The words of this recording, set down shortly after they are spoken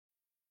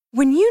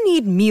When you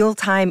need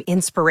mealtime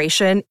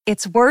inspiration,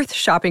 it's worth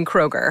shopping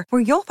Kroger,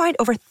 where you'll find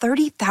over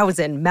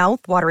 30,000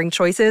 mouth-watering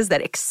choices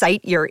that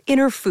excite your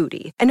inner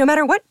foodie. And no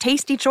matter what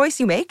tasty choice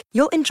you make,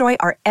 you'll enjoy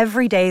our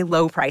everyday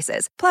low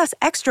prices, plus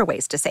extra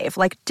ways to save,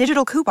 like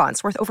digital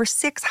coupons worth over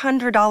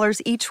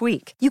 $600 each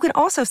week. You can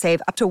also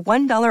save up to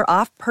 $1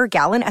 off per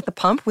gallon at the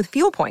pump with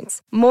fuel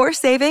points. More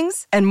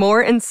savings and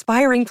more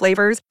inspiring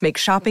flavors make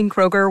shopping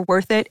Kroger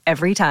worth it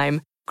every time.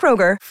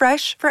 Kroger,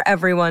 fresh for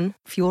everyone.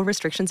 Fuel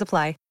restrictions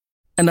apply.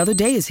 Another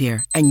day is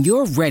here, and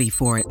you're ready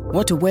for it.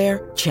 What to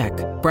wear? Check.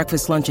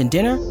 Breakfast, lunch, and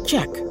dinner?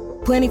 Check.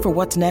 Planning for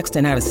what's next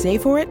and how to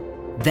save for it?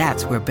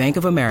 That's where Bank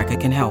of America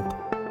can help.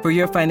 For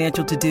your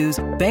financial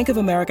to-dos, Bank of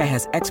America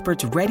has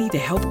experts ready to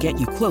help get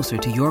you closer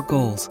to your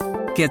goals.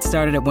 Get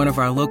started at one of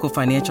our local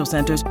financial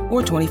centers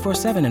or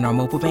 24/7 in our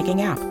mobile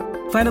banking app.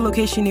 Find a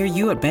location near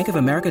you at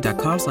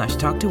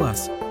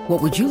bankofamerica.com/talktous.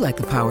 What would you like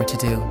the power to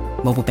do?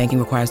 Mobile banking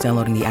requires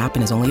downloading the app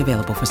and is only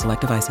available for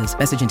select devices.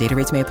 Message and data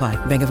rates may apply.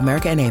 Bank of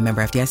America N.A.,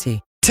 member FDIC.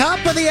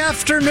 Top of the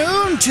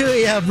afternoon to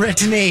you,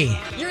 Brittany.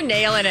 You're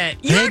nailing it.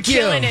 Thank you.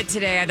 Killing it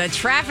today. The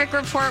traffic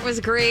report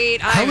was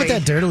great. How about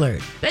that dirt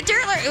alert? The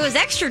dirt alert, it was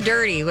extra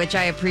dirty, which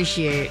I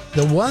appreciate.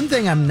 The one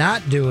thing I'm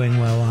not doing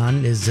well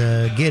on is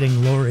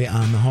getting Lori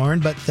on the horn,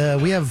 but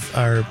we have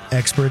our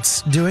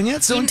experts doing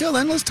it. So until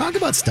then, let's talk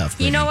about stuff.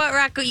 Brittany. You know what,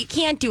 Rocco? You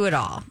can't do it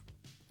all.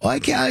 Well,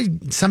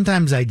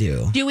 sometimes I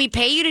do. Do we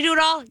pay you to do it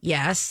all?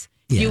 Yes.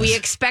 Yes. Do we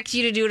expect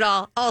you to do it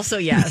all? Also,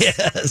 yes.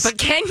 Yes. But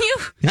can you?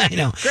 I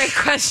know. Great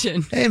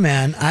question. Hey,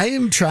 man, I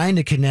am trying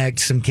to connect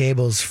some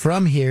cables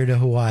from here to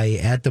Hawaii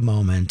at the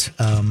moment.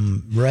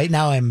 Right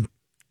now, I'm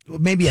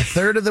maybe a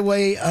third of the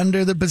way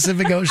under the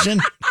Pacific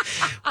Ocean.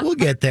 We'll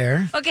get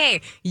there.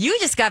 Okay, you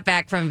just got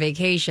back from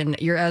vacation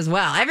as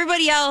well.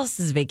 Everybody else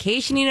is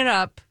vacationing it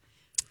up.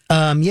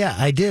 Yeah,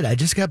 I did. I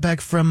just got back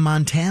from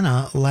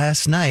Montana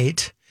last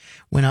night.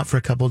 Went out for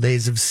a couple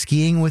days of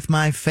skiing with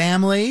my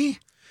family.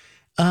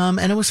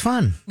 And it was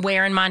fun.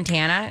 Where in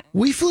Montana?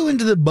 We flew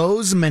into the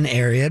Bozeman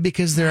area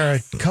because there are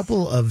a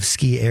couple of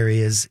ski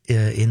areas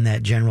in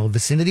that general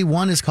vicinity.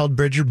 One is called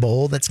Bridger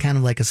Bowl. That's kind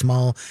of like a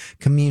small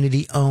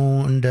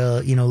community-owned,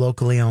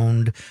 locally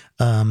owned,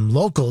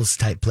 locals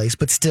type place,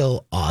 but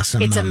still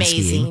awesome. It's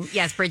amazing. Skiing.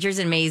 Yes, Bridger's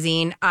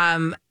amazing.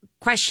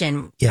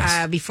 Question.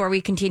 Yes. Before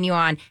we continue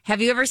on, have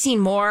you ever seen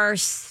more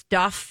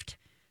stuffed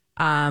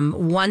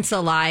once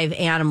alive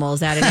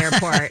animals at an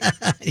airport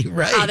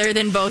Right. other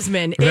than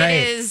Bozeman? Right.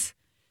 It is.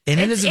 And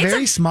it is a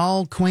very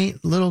small, quaint,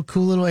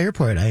 cool little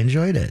airport. I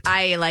enjoyed it.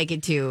 I like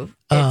it too.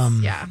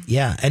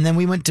 Yeah. And then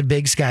we went to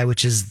Big Sky,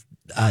 which is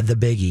the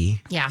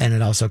biggie. Yeah. And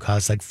it also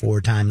costs like 4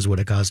 times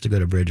what it costs to go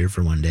to Bridger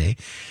for one day.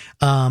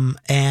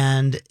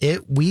 And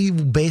we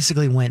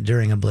basically went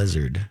during a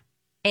blizzard.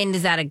 And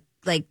is that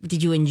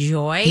did you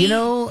enjoy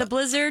the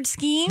blizzard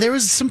skiing? There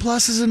was some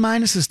pluses and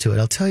minuses to it.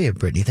 I'll tell you,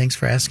 Brittany. Thanks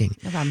for asking.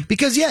 No problem.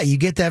 Because, you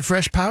get that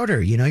fresh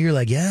powder. You're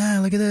like, yeah,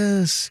 look at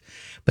this.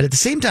 But at the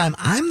same time,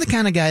 I'm the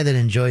kind of guy that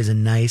enjoys a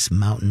nice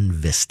mountain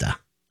vista.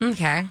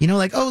 Okay.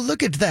 Like, oh,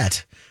 look at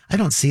that. I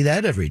don't see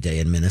that every day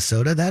in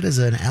Minnesota. That is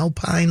an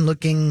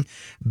alpine-looking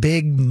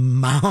big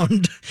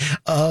mound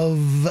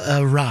of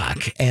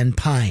rock and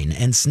pine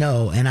and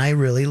snow, and I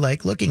really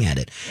like looking at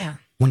it. Yeah.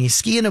 When you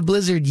ski in a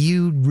blizzard,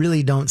 you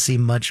really don't see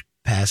much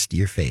past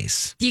your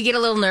face. Do you get a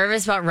little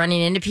nervous about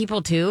running into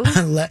people too?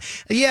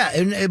 Yeah,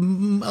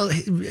 and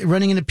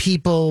running into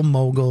people,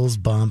 moguls,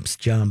 bumps,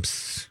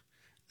 jumps,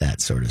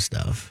 that sort of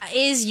stuff.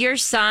 Is your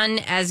son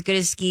as good a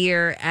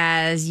skier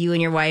as you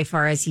and your wife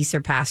are? Has he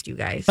surpassed you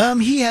guys?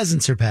 He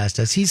hasn't surpassed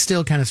us. He's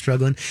still kind of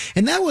struggling.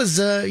 And that was,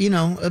 a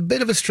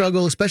bit of a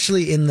struggle,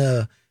 especially in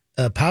the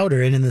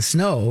powder and in the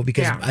snow,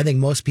 because I think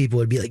most people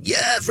would be like,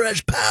 yeah,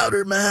 fresh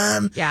powder,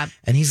 man. Yeah.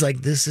 And he's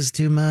like, this is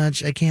too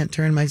much. I can't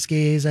turn my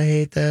skis. I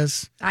hate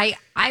this. I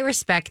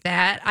respect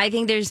that. I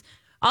think there's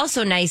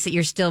also nice that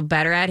you're still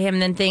better at him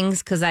than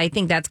things, because I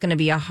think that's going to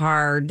be a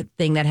hard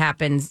thing that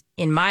happens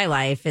in my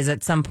life, is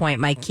at some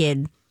point my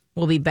kid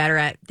will be better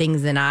at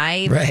things than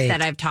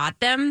that I've taught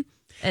them.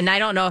 And I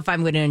don't know if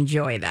I'm going to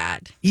enjoy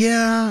that.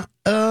 Yeah.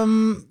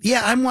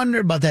 I'm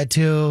wondering about that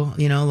too.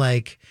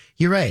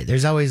 You're right.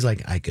 There's always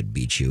I could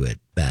beat you at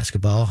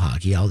basketball,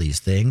 hockey, all these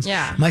things.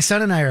 Yeah. My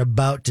son and I are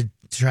about to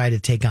try to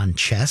take on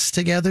chess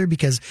together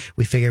because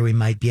we figure we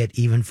might be at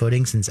even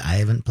footing, since I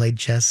haven't played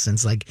chess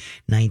since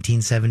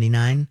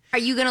 1979. Are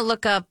you going to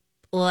look up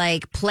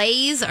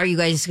plays? Or are you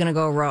guys just going to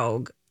go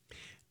rogue?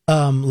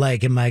 Am I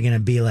going to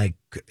be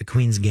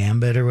Queen's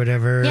Gambit or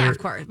whatever? Yeah, of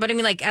course. But I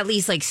mean, at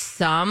least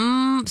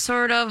some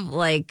sort of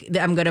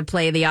I'm going to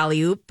play the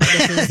alley oop.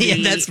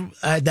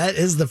 That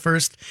is the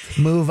first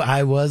move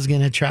I was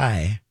going to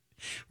try.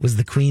 Was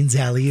the Queen's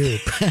alley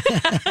oop.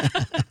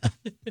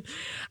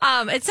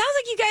 It sounds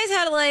like you guys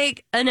had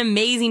an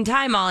amazing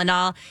time all in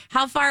all.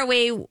 How far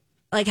away,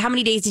 how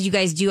many days did you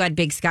guys do at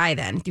Big Sky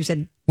then? You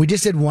said we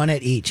just did one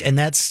at each, and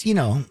that's,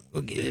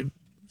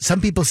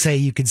 some people say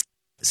you could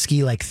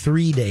ski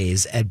 3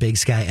 days at Big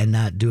Sky and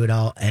not do it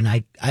all, and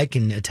I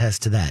can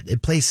attest to that. The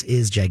place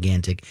is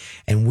gigantic,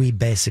 and we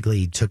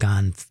basically took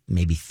on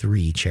maybe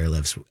 3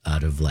 chairlifts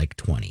out of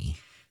 20.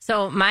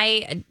 So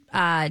my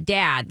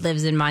dad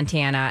lives in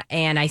Montana,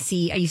 and I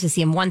used to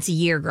see him once a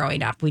year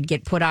growing up. We'd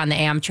get put on the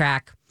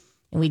Amtrak,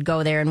 and we'd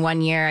go there. And one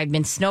year, I'd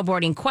been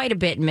snowboarding quite a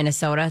bit in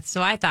Minnesota,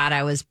 so I thought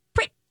I was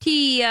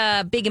pretty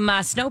big in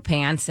my snow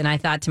pants, and I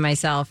thought to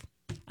myself,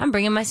 I'm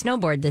bringing my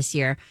snowboard this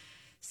year.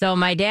 So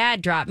my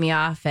dad dropped me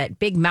off at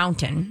Big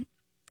Mountain,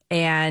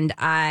 and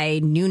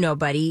I knew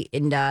nobody,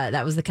 and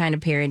that was the kind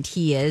of parent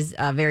he is,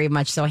 very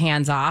much so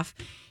hands off.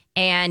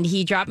 And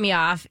he dropped me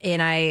off,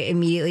 and I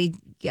immediately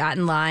got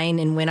in line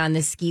and went on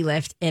this ski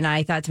lift. And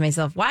I thought to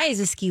myself, why is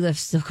the ski lift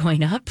still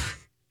going up?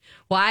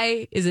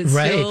 Why is it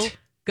still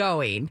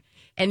going?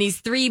 And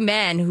these three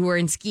men who were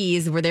in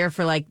skis were there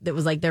for it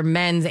was like their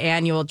men's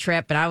annual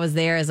trip. And I was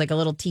there as like a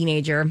little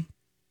teenager. And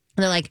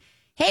they're like,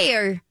 hey,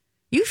 are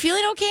you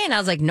feeling okay? And I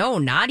was like, no,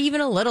 not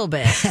even a little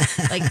bit.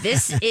 Like,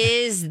 this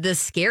is the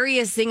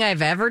scariest thing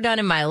I've ever done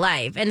in my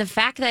life. And the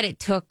fact that it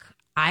took,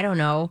 I don't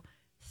know,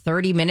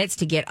 30 minutes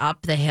to get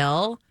up the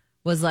hill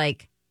was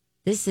like,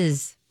 this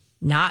is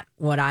not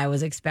what I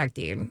was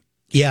expecting.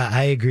 Yeah,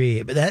 I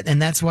agree. But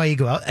that's why you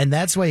go out, and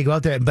that's why you go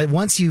out there. But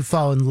once you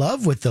fall in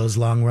love with those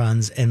long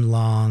runs and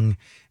long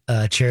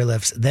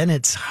chairlifts, then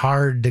it's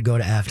hard to go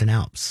to Afton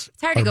Alps.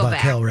 It's hard to go Buck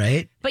back. Hill,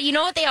 right? But you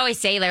know what they always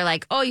say? They're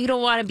like, oh, you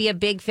don't want to be a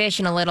big fish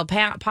in a little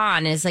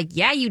pond. And it's like,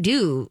 yeah, you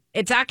do.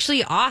 It's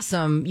actually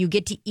awesome. You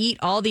get to eat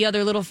all the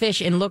other little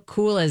fish and look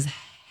cool as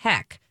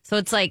heck. So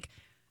it's like,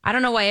 I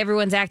don't know why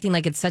everyone's acting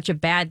like it's such a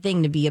bad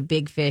thing to be a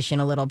big fish in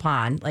a little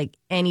pond. Like,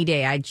 any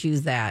day I'd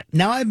choose that.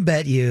 Now I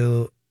bet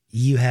you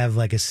have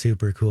like a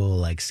super cool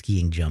like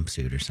skiing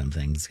jumpsuit or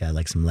something. It's got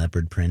like some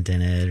leopard print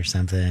in it or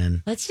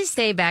something. Let's just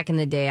say back in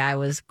the day I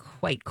was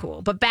quite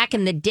cool. But back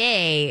in the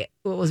day,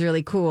 what was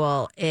really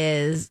cool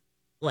is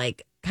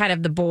like kind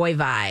of the boy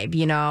vibe,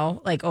 you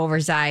know, like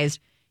oversized.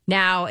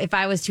 Now, if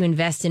I was to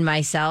invest in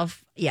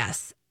myself,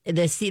 yes.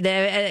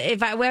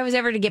 If I was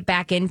ever to get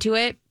back into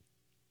it,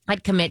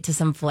 I'd commit to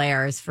some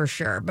flares for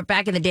sure. But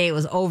back in the day, it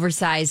was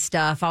oversized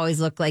stuff. Always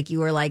looked like you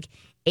were like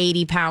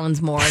 80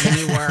 pounds more than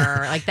you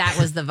were. Like, that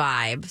was the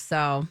vibe.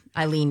 So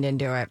I leaned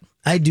into it.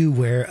 I do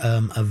wear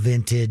a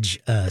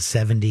vintage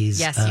 70s.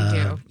 Yes,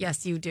 you do.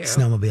 Yes, you do.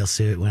 Snowmobile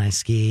suit when I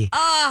ski.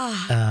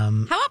 Oh,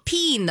 how about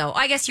peeing, though?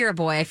 I guess you're a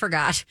boy. I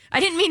forgot. I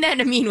didn't mean that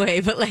in a mean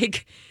way, but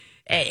like,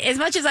 as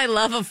much as I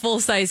love a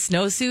full-size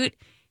snowsuit,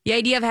 the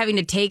idea of having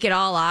to take it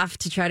all off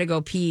to try to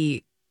go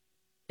pee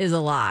is a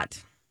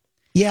lot.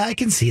 Yeah, I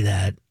can see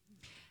that.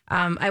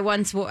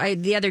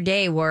 The other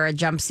day wore a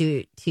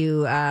jumpsuit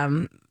to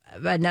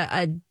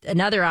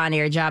another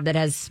on-air job that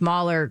has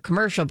smaller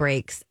commercial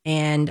breaks,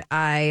 and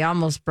I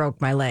almost broke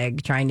my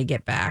leg trying to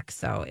get back.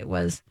 So it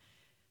was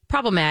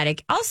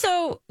problematic.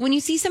 Also, when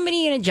you see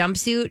somebody in a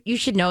jumpsuit, you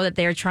should know that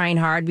they're trying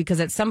hard, because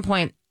at some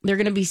point they're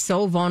going to be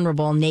so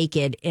vulnerable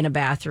naked in a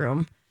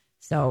bathroom.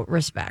 So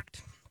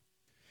respect.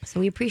 So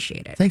we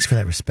appreciate it. Thanks for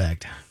that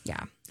respect.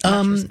 Yeah.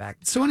 Much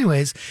respect. So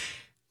anyways,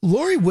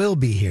 Lori will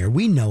be here.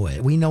 We know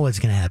it. We know what's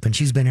going to happen.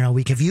 She's been here all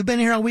week. Have you been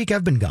here all week?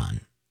 I've been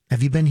gone.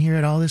 Have you been here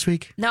at all this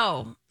week?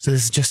 No. So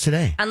this is just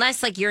today?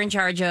 Unless like you're in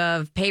charge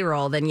of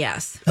payroll, then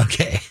yes.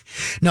 Okay.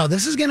 No,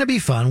 this is going to be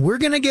fun. We're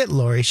going to get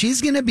Lori.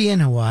 She's going to be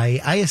in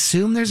Hawaii. I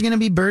assume there's going to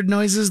be bird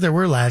noises. There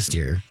were last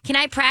year. Can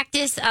I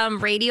practice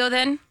radio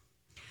then?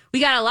 We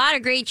got a lot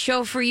of great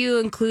show for you,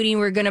 including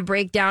we're going to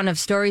break down of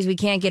stories we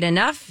can't get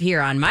enough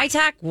here on My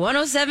Talk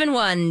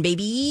 107.1,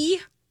 baby.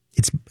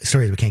 It's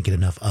stories we can't get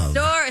enough of.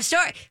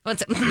 Story.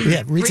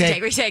 Yeah,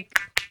 retake.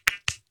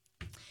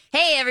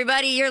 Hey,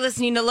 everybody, you're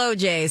listening to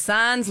LOJ,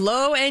 Sans,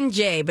 Low, and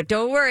J. But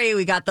don't worry,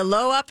 we got the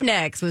low up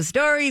next with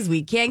stories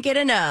we can't get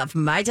enough.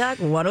 My Talk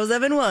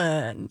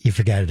 107.1. You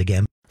forgot it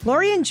again.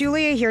 Lori and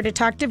Julie are here to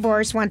talk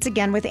divorce once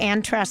again with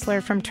Ann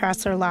Tressler from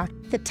Tressler Law.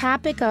 The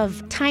topic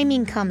of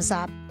timing comes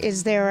up.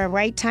 Is there a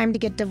right time to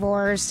get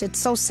divorced? It's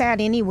so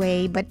sad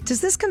anyway, but does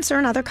this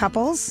concern other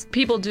couples?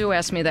 People do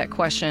ask me that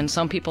question.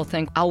 Some people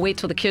think, I'll wait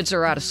till the kids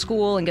are out of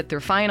school and get their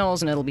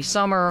finals and it'll be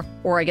summer.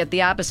 Or I get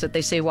the opposite.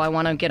 They say, well, I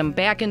want to get them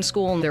back in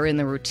school and they're in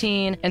the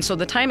routine. And so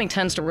the timing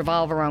tends to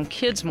revolve around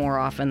kids more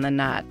often than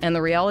not. And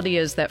the reality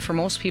is that for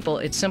most people,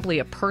 it's simply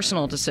a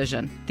personal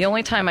decision. The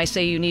only time I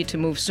say you need to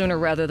move sooner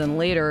rather than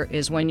later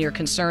is when you're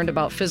concerned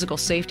about physical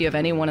safety of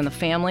anyone in the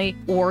family,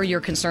 or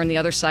you're concerned the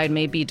other side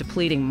may be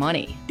depleting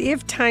money.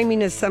 If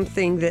timing is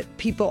something that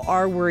people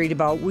are worried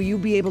about, will you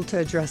be able to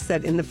address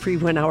that in the free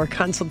 1 hour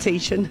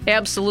consultation?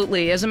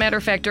 Absolutely. As a matter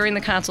of fact, during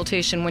the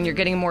consultation, when you're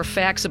getting more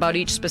facts about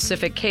each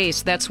specific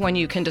case, that's when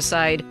you can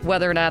decide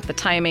whether or not the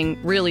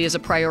timing really is a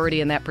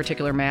priority in that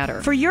particular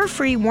matter. For your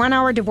free 1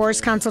 hour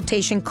divorce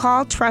consultation,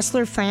 call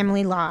Tressler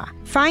Family Law.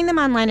 Find them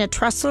online at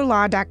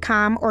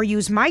TresslerLaw.com or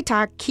use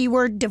MyTalk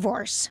keyword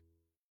divorce.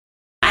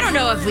 I don't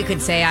know if we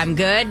could say I'm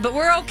good, but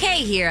we're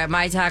okay here at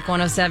My Talk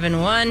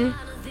 107.1.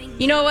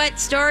 You know what?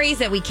 Stories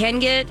that we can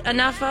get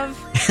enough of,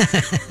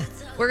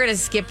 we're going to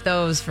skip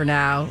those for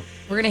now.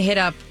 We're going to hit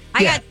up.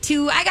 I got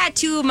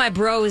two of my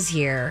bros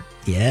here.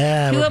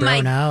 Yeah, we're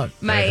brown out.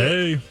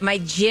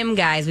 My gym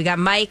guys. We got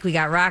Mike, we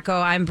got Rocco.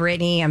 I'm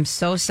Brittany. I'm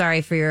so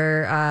sorry for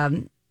your,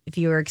 if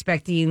you were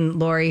expecting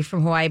Lori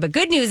from Hawaii. But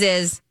good news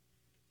is,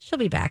 she'll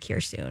be back here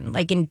soon.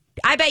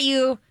 I bet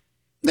you.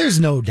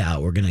 There's no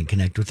doubt we're going to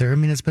connect with her. I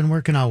mean, it's been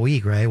working all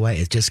week, right? Why,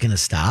 it's just going to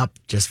stop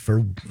just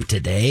for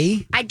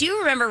today? I do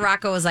remember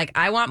Rocco was like,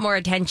 I want more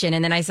attention.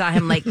 And then I saw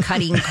him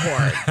cutting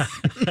cords.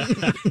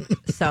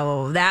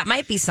 So that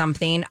might be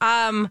something.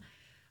 All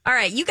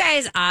right. You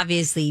guys,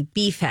 obviously,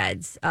 beef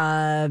heads.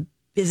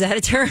 Is that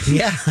a term?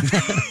 Yeah.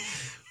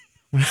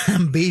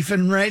 I'm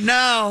beefing right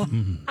now.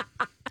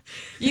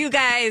 You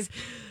guys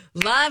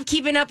love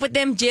keeping up with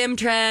them gym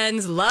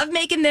trends, love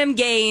making them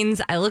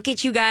gains. I look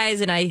at you guys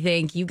and I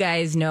think you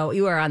guys know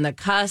you are on the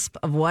cusp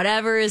of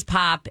whatever is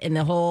pop in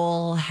the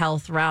whole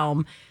health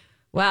realm.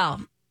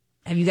 Well,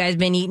 have you guys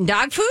been eating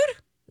dog food?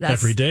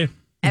 Every day.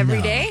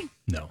 Every day?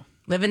 No.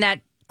 Living that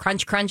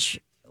crunch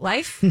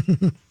life?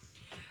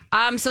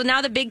 So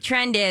now the big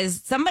trend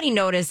is somebody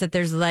noticed that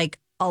there's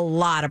a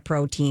lot of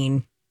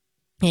protein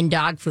in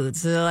dog food.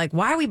 So they're like,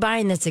 why are we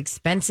buying this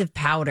expensive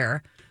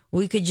powder?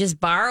 We could just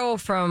borrow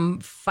from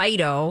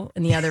Fido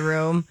in the other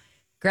room,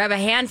 grab a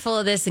handful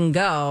of this and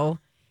go.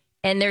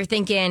 And they're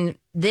thinking,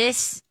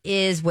 this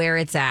is where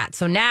it's at.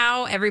 So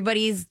now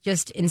everybody's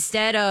just,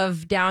 instead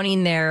of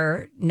downing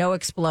their No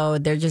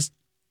Explode, they're just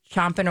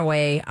chomping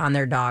away on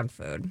their dog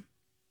food.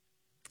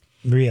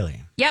 Really?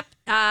 Yep.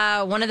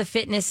 One of the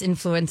fitness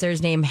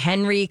influencers named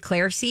Henry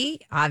Clarsey,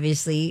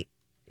 obviously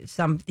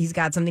he's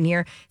got something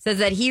here, says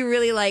that he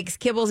really likes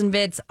kibbles and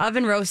bits,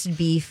 oven roasted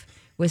beef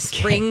with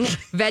spring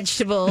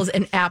vegetables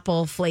and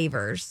apple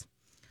flavors.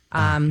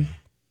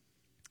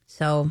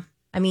 So,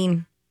 I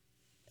mean,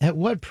 at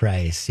what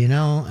price?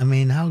 I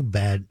mean, how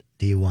bad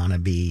do you want to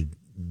be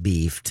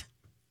beefed?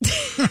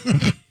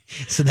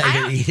 So that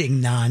you're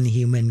eating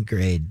non-human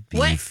grade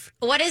beef.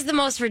 What is the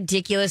most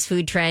ridiculous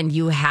food trend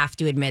you have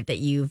to admit that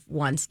you've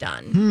once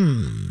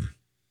done?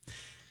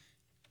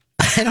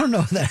 I don't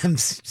know that I'm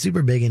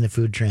super big into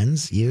food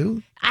trends.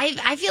 You?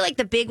 I feel like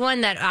the big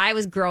one that I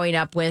was growing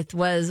up with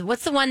was,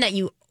 what's the one that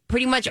you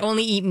pretty much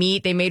only eat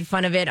meat? They made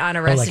fun of it on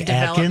Arrested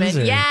Development.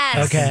 Atkins,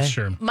 yes. Okay.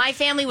 Sure. My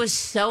family was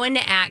so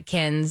into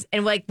Atkins,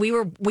 and we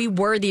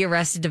were the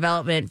Arrested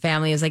Development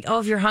family. It was like, oh,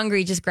 if you're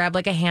hungry, just grab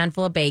a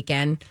handful of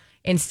bacon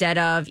instead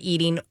of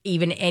eating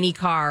even any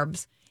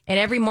carbs. And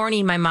every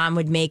morning my mom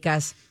would make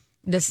us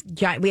this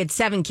giant, we had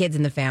 7 kids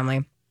in the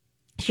family.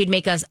 She'd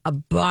make us a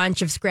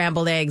bunch of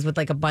scrambled eggs with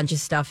a bunch of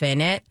stuff in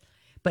it,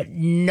 but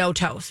no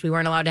toast. We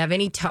weren't allowed to have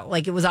any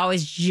toast. It was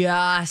always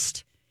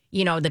just,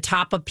 the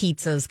top of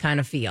pizzas kind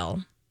of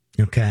feel.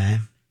 Okay.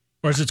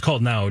 Or as it's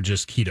called now,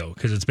 just keto,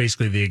 because it's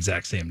basically the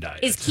exact same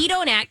diet. Is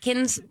keto and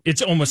Atkins?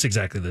 It's almost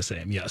exactly the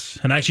same, yes.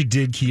 And I actually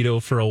did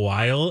keto for a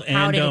while. And,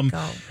 how did it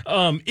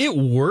go? It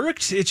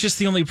worked. It's just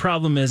the only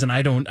problem is, and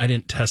I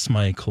didn't test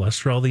my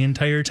cholesterol the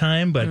entire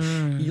time, but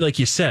like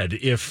you said,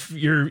 if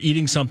you're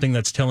eating something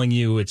that's telling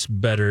you it's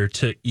better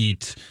to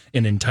eat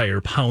an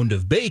entire pound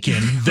of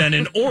bacon than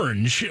an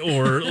orange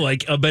or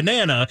a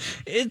banana,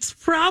 it's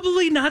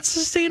probably not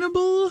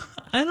sustainable.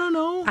 I don't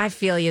know. I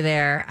feel you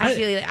there.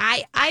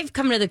 I've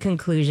come to the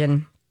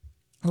conclusion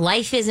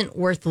life isn't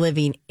worth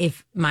living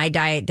if my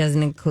diet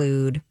doesn't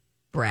include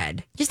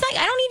bread. Just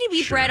I don't need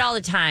to eat bread all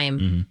the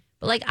time,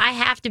 but I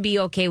have to be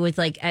okay with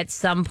at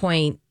some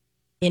point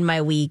in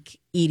my week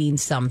eating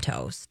some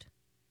toast.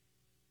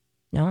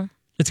 No,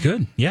 it's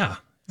good. Yeah.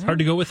 It's hard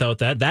to go without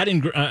that. That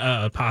and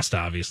pasta,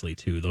 obviously,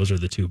 too. Those are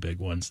the 2 big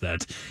ones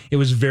that it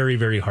was very,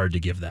 very hard to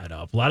give that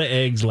up. A lot of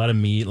eggs, a lot of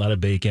meat, a lot of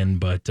bacon.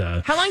 But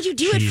how long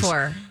did you do it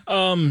for?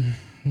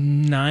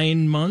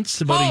 9 months,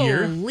 about a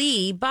year.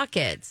 Holy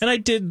buckets. And I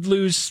did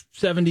lose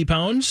 70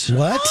 pounds.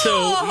 What? So,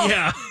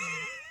 yeah.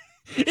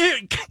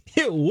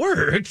 It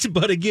worked,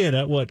 but again,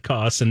 at what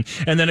cost? And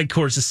then, of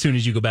course, as soon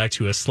as you go back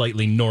to a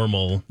slightly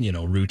normal,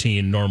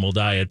 routine, normal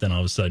diet, then all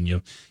of a sudden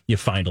you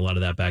find a lot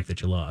of that back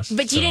that you lost.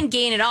 But you didn't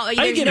gain it all. I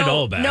didn't gain it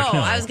all back. No,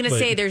 I was going to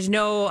say there's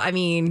no,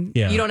 you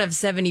don't have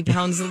 70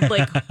 pounds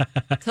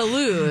to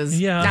lose.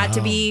 Yeah. Not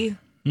to be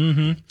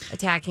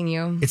attacking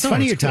you. It's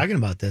funny you're talking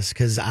about this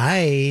because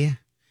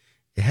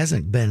it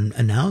hasn't been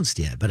announced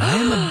yet, but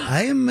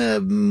I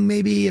am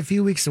maybe a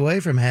few weeks away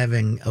from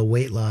having a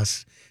weight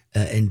loss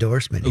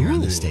endorsement here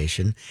on the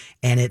station,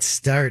 and it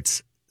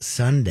starts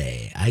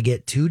Sunday. I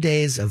get 2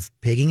 days of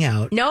pigging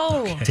out.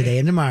 No. Today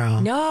and tomorrow.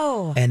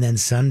 No. And then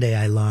Sunday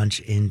I launch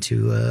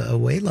into a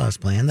weight loss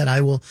plan that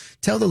I will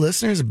tell the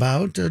listeners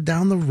about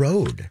down the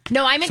road.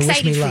 No, I'm So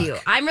excited wish me for luck. you.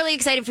 I'm really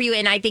excited for you,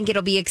 and I think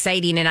it'll be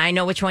exciting, and I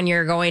know which one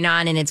you're going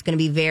on, and it's going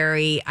to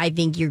be I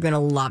think you're going to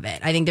love it.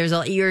 I think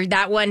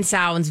that one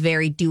sounds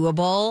very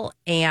doable,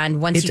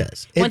 and once you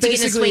get in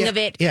the swing of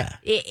it,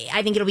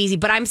 I think it'll be easy.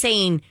 But I'm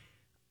saying,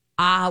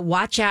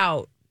 watch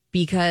out,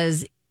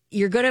 because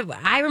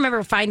I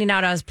remember finding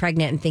out I was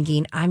pregnant and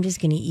thinking, I'm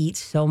just going to eat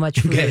so much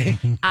food. Okay.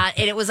 And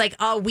it was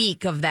a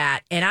week of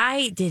that. And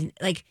I didn't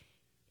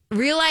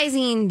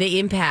realizing the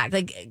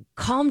impact,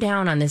 calm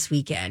down on this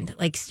weekend,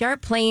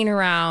 start playing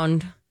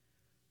around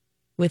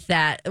with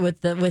that,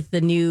 with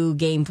the new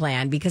game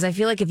plan. Because I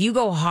feel if you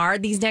go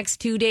hard these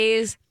next 2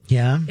 days,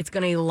 it's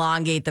going to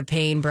elongate the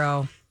pain,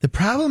 bro. The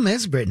problem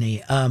is,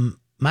 Brittany,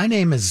 My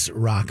name is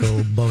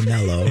Rocco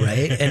Bonello,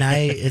 right? And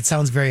it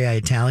sounds very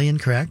Italian,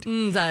 correct?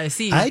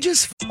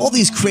 All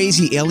these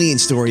crazy alien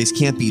stories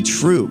can't be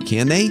true,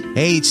 can they?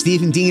 Hey, it's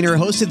Stephen Diener,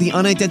 host of the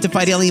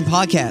Unidentified Alien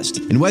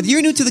Podcast. And whether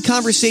you're new to the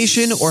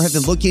conversation or have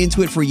been looking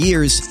into it for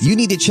years, you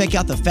need to check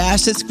out the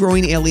fastest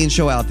growing alien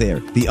show out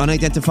there, the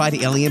Unidentified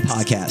Alien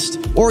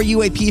Podcast, or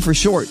UAP for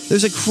short.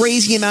 There's a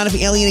crazy amount of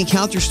alien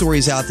encounter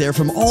stories out there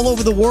from all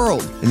over the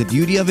world. And the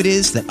beauty of it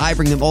is that I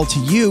bring them all to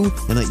you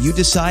and let you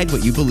decide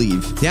what you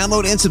believe.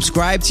 Download and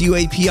subscribe to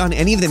UAP on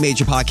any of the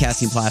major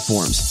podcasting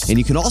platforms. And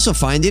you can also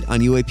find it on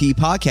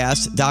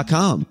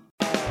UAPpodcast.com.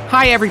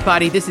 Hi,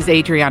 everybody. This is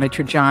Adriana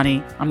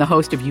Trajani. I'm the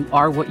host of You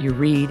Are What You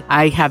Read.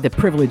 I have the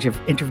privilege of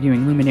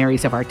interviewing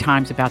luminaries of our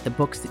times about the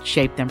books that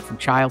shaped them from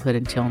childhood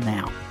until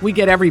now. We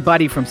get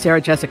everybody from Sarah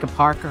Jessica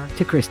Parker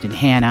to Kristen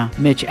Hanna,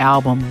 Mitch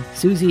Albom,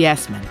 Susie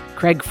Essman,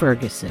 Craig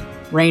Ferguson,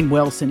 Rainn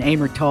Wilson,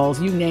 Amor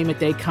Tolls, you name it,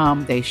 they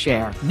come, they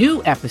share.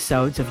 New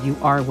episodes of You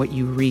Are What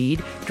You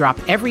Read drop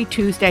every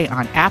Tuesday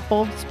on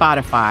Apple,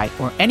 Spotify,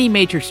 or any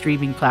major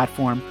streaming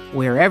platform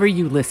wherever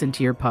you listen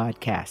to your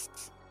podcasts.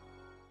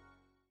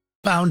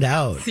 Found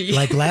out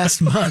like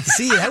last month.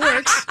 See, that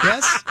works.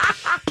 Yes.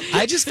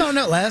 I just found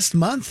out last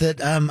month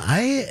that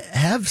I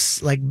have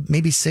like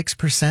maybe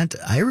 6%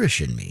 Irish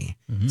in me.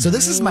 Mm-hmm. So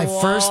this is my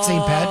first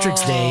St.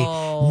 Patrick's Day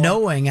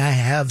knowing I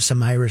have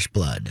some Irish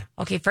blood.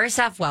 Okay, first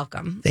off,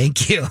 welcome.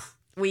 Thank you.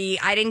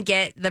 I didn't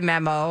get the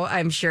memo.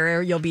 I'm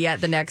sure you'll be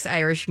at the next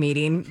Irish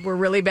meeting. We're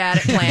really bad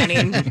at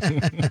planning.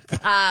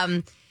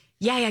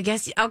 Yeah, I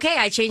guess. Okay,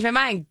 I changed my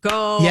mind.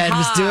 Go Yeah,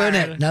 hard. just doing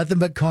it. Nothing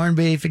but corned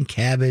beef and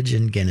cabbage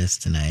and Guinness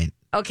tonight.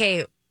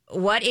 Okay,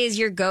 what is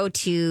your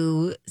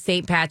go-to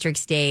St.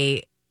 Patrick's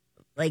Day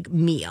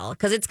meal?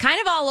 Because it's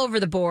kind of all over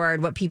the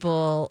board what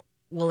people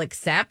will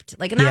accept.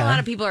 Not a lot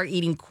of people are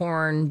eating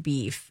corned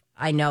beef.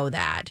 I know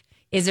that.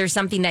 Is there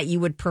something that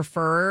you would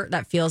prefer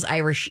that feels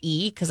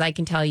Irish-y? Because I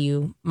can tell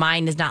you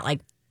mine is not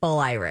full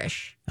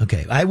Irish.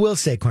 Okay, I will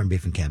say corned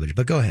beef and cabbage,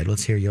 but go ahead.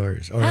 Let's hear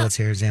yours. Or let's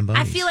hear Zamboni's.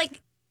 I feel like...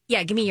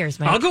 Yeah, give me yours,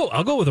 Mike.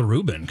 I'll go with a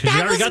Reuben because you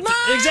got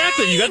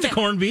exactly. You got the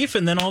corned beef,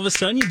 and then all of a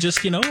sudden you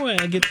just get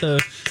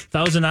the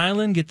Thousand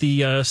Island, get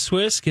the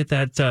Swiss, get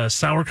that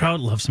sauerkraut.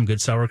 Love some good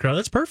sauerkraut.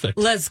 That's perfect.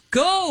 Let's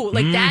go.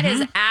 That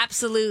is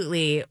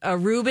absolutely a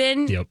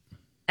Reuben. Yep.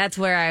 That's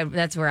where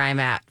I'm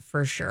at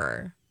for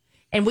sure.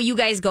 And will you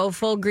guys go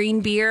full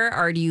green beer,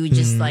 or do you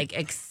just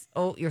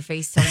your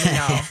face tells me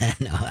no?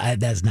 No,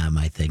 that's not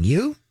my thing.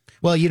 You?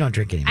 Well, you don't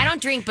drink anymore. I don't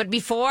drink, but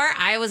before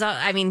I was,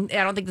 I don't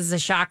think this is a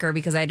shocker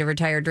because I had to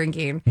retire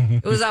drinking.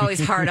 It was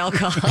always hard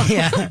alcohol.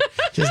 Yeah,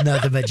 just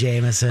nothing but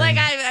Jameson.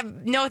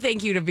 No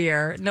thank you to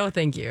beer. No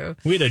thank you.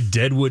 We had a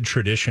Deadwood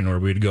tradition where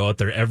we'd go out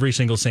there every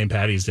single St.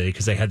 Patty's Day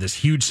because they had this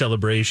huge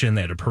celebration.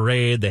 They had a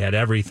parade. They had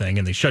everything.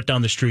 And they shut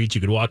down the streets.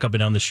 You could walk up and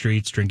down the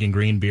streets drinking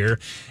green beer.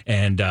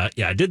 And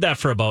I did that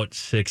for about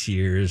 6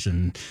 years.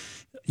 And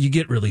you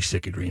get really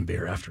sick of green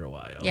beer after a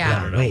while. Yeah.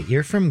 I don't know. Wait,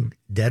 you're from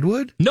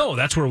Deadwood? No,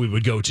 that's where we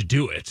would go to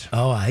do it.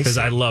 Oh, I see. Because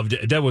I loved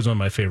it. Deadwood's one of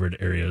my favorite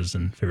areas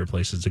and favorite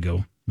places to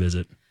go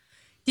visit.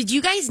 Did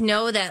you guys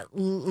know that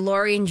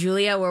Lori and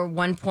Julia were at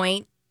one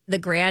point the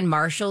grand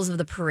marshals of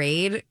the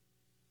parade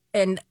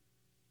and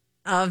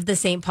of the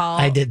St. Paul?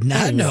 I did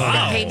not know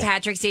that. St.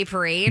 Patrick's Day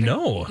parade?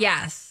 No.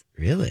 Yes.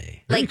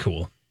 Really? Very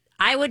cool.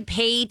 I would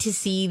pay to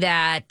see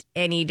that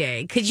any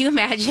day. Could you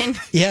imagine?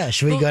 Yeah.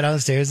 Should we go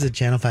downstairs to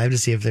Channel 5 to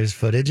see if there's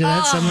footage of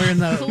that somewhere in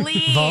the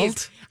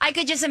vault? I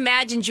could just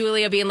imagine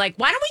Julia being like,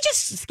 why don't we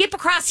just skip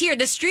across here?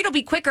 The street will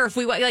be quicker if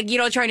we,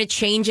 trying to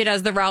change it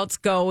as the route's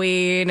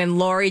going. And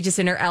Lori just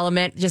in her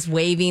element, just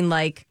waving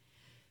like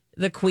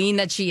the queen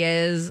that she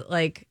is,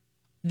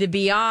 the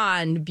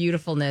beyond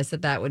beautifulness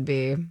that would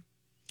be.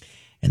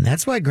 And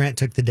that's why Grant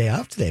took the day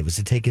off today, was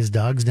to take his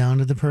dogs down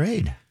to the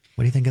parade.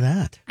 What do you think of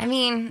that? I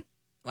mean,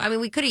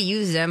 we could have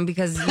used him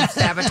because he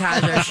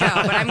sabotaged our show,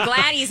 but I'm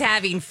glad he's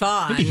having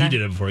fun. Maybe he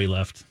did it before he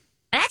left.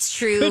 That's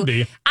true. Could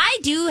be. I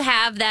do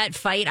have that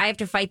fight. I have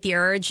to fight the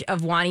urge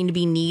of wanting to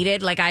be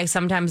needed. I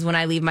sometimes when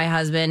I leave my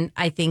husband,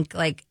 I think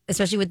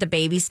especially with the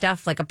baby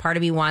stuff, a part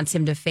of me wants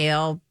him to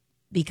fail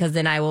because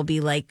then I will be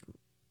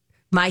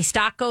my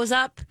stock goes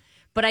up.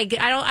 But I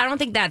don't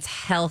think that's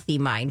healthy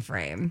mind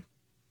frame.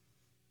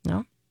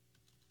 No?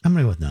 I'm going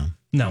to go with no.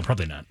 No,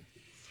 probably not.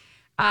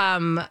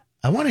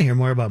 I want to hear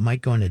more about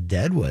Mike going to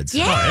Deadwood.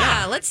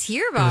 Yeah, let's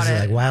hear about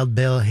it. Wild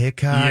Bill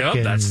Hickok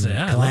and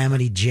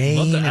Calamity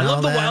Jane. I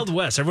love the Wild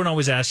West. Everyone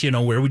always asks,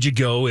 where would you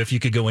go if you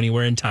could go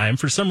anywhere in time?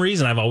 For some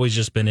reason, I've always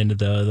just been into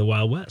the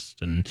Wild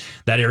West. And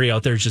that area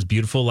out there is just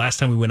beautiful. Last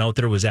time we went out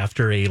there was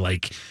after a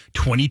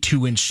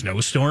 22-inch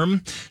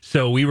snowstorm.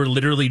 So we were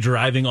literally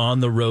driving on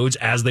the roads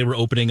as they were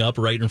opening up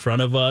right in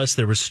front of us.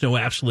 There was snow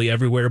absolutely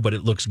everywhere, but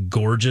it looks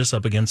gorgeous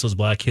up against those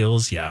black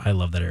hills. Yeah, I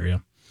love that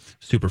area.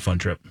 Super fun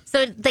trip.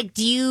 So,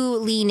 do you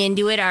lean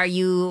into it?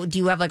 Do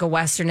you have a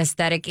Western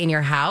aesthetic in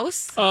your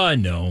house?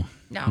 No,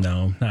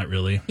 not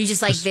really. You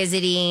just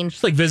visiting?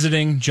 Just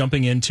visiting,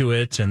 jumping into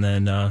it, and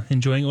then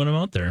enjoying it when I'm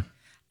out there.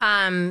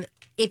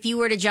 if you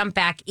were to jump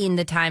back in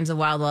the times of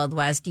Wild Wild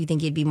West, do you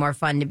think it'd be more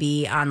fun to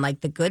be on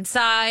like the good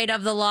side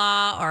of the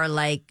law or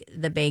like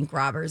the bank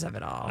robbers of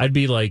it all? I'd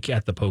be like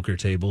at the poker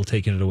table,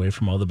 taking it away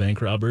from all the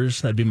bank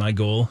robbers. That'd be my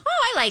goal.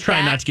 Oh, I like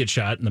Try that. not to get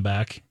shot in the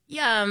back.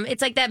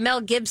 It's like that Mel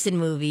Gibson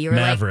movie. You're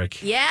Maverick.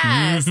 Like,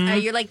 yes.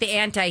 You're like the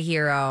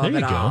anti-hero There of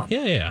you it go. all.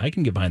 Yeah, I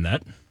can get behind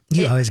that.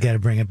 You always got to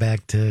bring it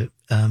back to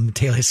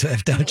Taylor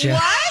Swift, don't you?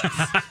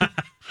 What?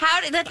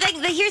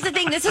 Here's the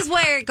thing. This is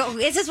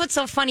what's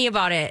so funny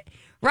about it.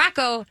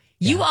 Rocco,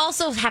 you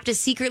also have to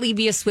secretly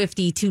be a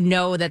Swiftie to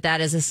know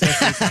that is a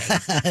Swiftie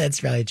thing. That's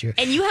probably true.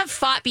 And you have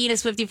fought being a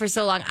Swiftie for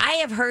so long. I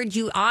have heard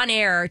you on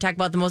air talk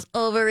about the most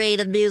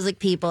overrated music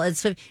people.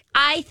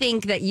 I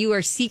think that you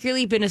are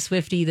secretly been a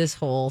Swiftie this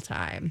whole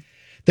time.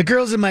 The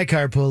girls in my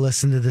carpool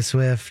listen to the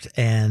Swift,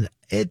 and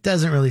it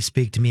doesn't really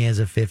speak to me as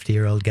a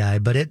 50-year-old guy,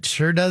 but it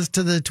sure does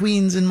to the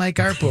tweens in my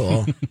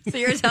carpool. So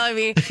you're telling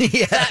me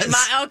Yes.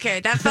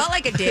 that felt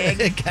like a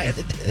dig. It kind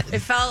of did.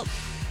 It felt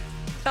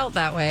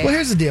that way. Well,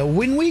 here's the deal.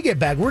 When we get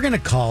back, we're going to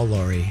call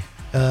Lori.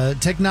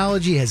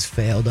 Technology has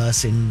failed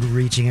us in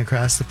reaching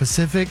across the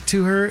Pacific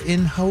to her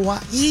in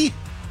Hawaii,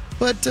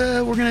 but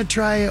we're going to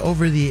try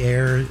over the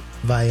air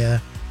via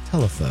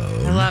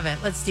telephone. I love it.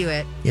 Let's do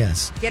it.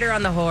 Yes. Get her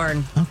on the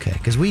horn. Okay,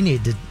 because we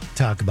need to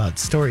talk about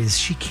stories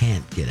she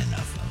can't get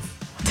enough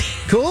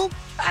of. Cool?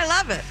 I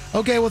love it.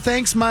 Okay, well,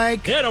 thanks,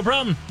 Mike. Yeah, no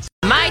problem.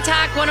 My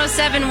Talk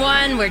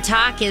 107.1, where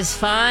talk is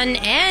fun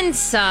and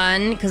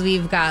sun, because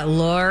we've got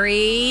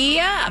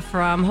Lori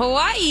from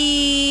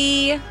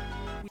Hawaii.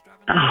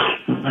 Oh,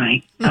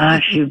 my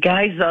gosh, you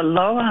guys,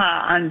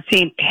 aloha on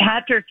St.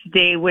 Patrick's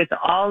Day with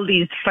all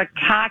these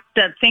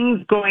fakakta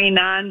things going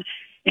on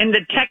in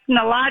the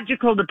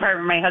technological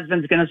department. My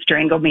husband's going to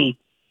strangle me.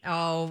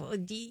 Oh,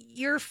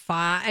 you're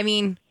fine. I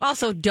mean,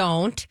 also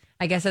don't.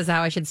 I guess that's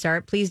how I should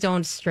start. Please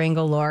don't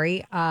strangle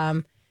Lori.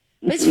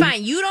 It's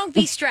fine. You don't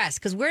be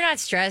stressed because we're not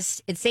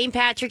stressed. It's St.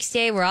 Patrick's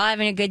Day. We're all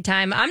having a good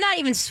time. I'm not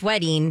even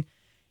sweating,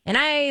 and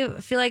I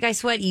feel like I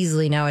sweat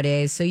easily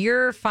nowadays. So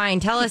you're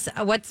fine. Tell us,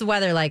 what's the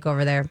weather like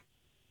over there?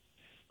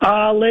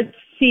 Let's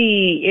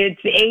see.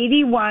 It's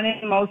 81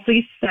 and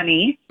mostly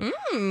sunny.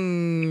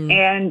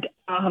 And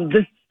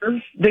the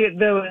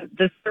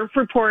surf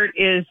report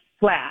is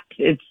flat.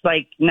 It's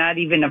like not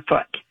even a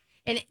foot.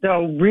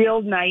 So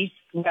real nice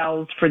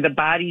swells for the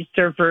body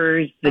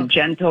surfers, the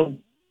gentle.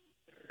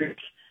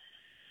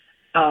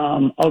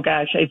 Oh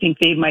gosh, I think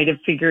they might have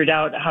figured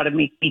out how to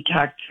make me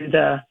talk through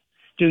the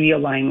studio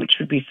line, which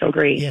would be so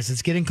great. Yes,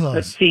 it's getting close.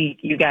 Let's see,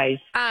 you guys.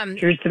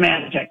 Here's the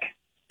magic.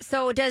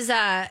 So does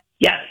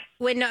yes.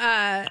 When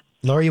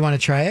Lori, you want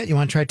to try it? You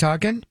want to try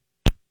talking?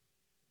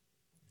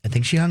 I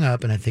think she hung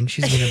up, and I think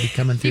she's going to be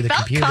coming through the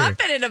computer.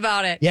 confident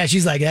about it. Yeah,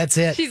 she's like, that's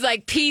it. She's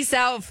like, peace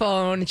out,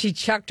 phone. She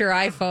chucked her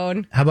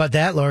iPhone. How about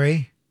that,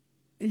 Lori?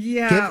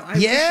 Yeah, I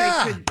wish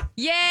I could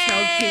Yay!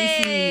 tell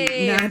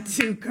Casey not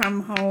to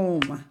come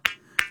home.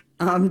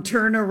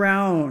 Turn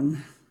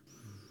around.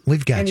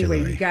 We've got anyway,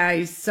 you, Lori. You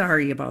guys,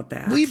 sorry about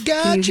that. We've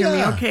got Can you. you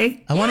hear me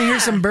okay? I want to hear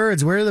some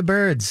birds. Where are the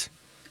birds?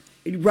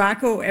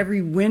 Rocco,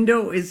 every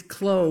window is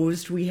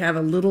closed. We have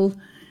a little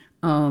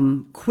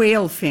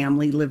quail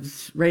family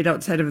lives right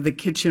outside of the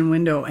kitchen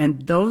window,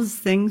 and those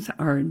things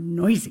are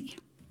noisy.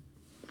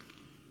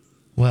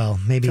 Well,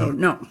 maybe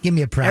give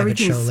me a private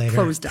show later.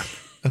 Closed up.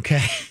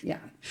 Okay. Yeah.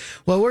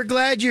 Well, we're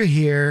glad you're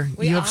here.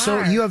 You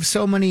have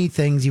so many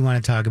things you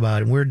want to talk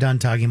about, and we're done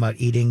talking about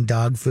eating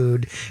dog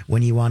food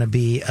when you want to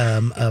be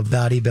a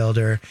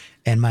bodybuilder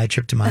and my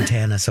trip to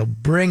Montana. So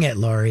bring it,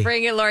 Lori.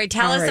 Bring it, Lori.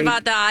 Tell us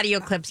about the audio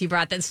clips you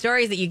brought, the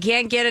stories that you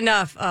can't get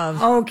enough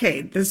of.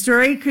 Okay, the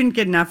story I couldn't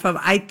get enough of.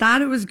 I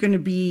thought it was going to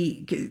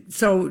be,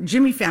 so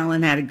Jimmy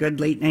Fallon had a good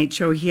late night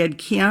show. He had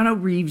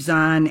Keanu Reeves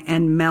on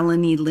and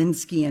Melanie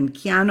Linsky, and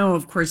Keanu,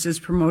 of course, is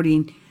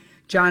promoting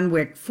John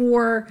Wick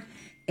 4.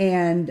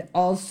 And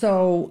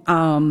also,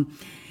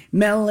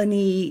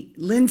 Melanie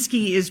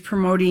Linsky is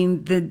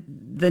promoting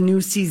the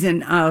new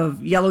season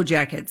of Yellow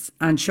Jackets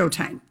on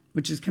Showtime,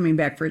 which is coming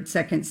back for its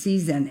second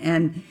season.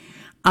 And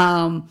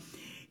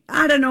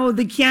I don't know,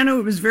 the Keanu,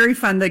 it was very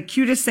fun. The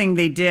cutest thing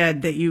they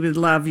did that you would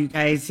love, you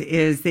guys,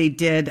 is they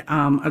did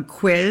a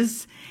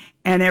quiz.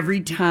 And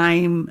every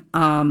time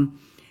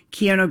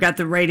Keanu got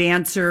the right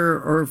answer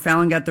or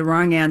Fallon got the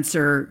wrong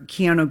answer,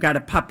 Keanu got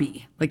a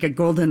puppy, like a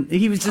golden.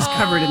 He was just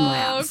covered in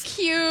laughs. Oh,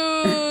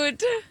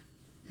 cute.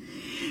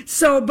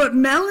 So, but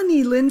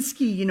Melanie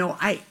Linsky,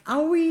 I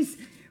always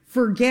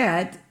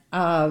forget,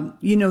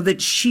 that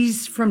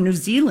she's from New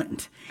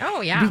Zealand.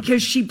 Oh, yeah.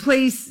 Because she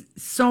plays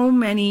so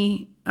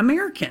many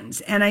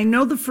Americans. And I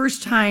know the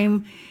first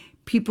time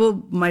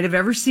people might have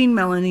ever seen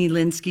Melanie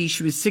Linsky,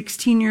 she was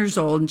 16 years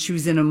old, and she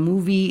was in a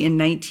movie in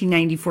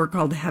 1994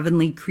 called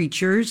Heavenly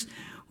Creatures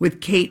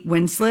with Kate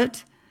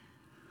Winslet.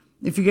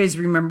 If you guys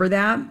remember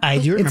that. I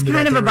do remember that. It's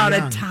kind of about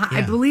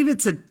I believe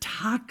it's a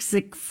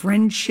toxic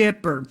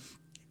friendship or...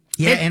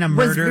 Yeah, and a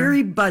murder. It was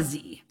very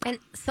buzzy. And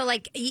so,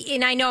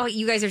 and I know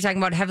you guys are talking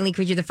about Heavenly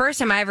Creature. The first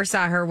time I ever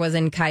saw her was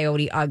in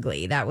Coyote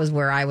Ugly. That was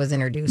where I was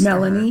introduced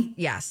Melanie? to her.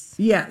 Yes.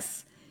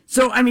 Yes.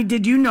 So, I mean,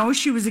 did you know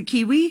she was a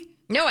Kiwi?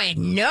 No, I had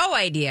no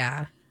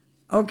idea.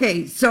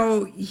 Okay,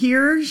 so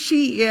here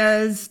she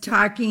is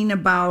talking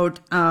about,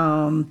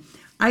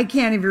 I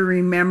can't even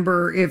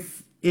remember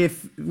if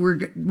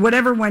we're,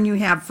 whatever one you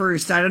have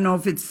first. I don't know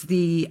if it's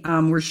the,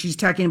 where she's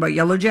talking about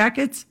Yellow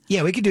Jackets.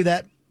 Yeah, we could do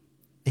that.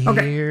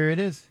 Here it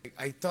is.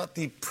 I thought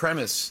the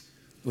premise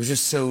was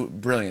just so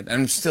brilliant.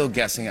 I'm still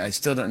guessing. I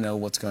still don't know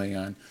what's going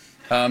on.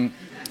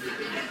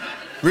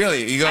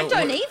 Really, you go. I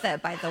don't either,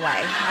 by the way.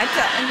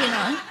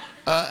 I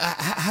don't,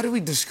 How do we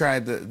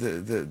describe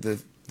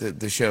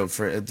the show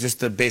for just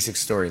the basic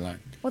storyline?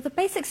 Well, the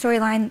basic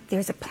storyline,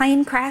 there's a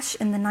plane crash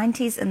in the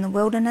 90s in the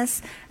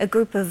wilderness. A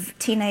group of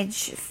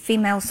teenage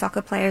female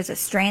soccer players are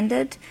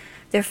stranded.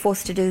 They're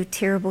forced to do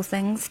terrible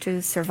things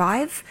to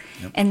survive.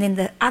 Yep. And then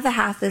the other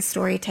half of the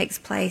story takes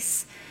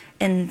place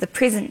in the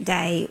present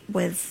day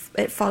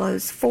it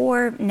follows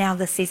 4, now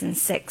the season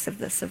 6 of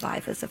the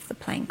survivors of the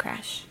plane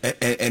crash.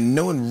 And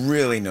no one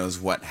really knows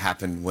what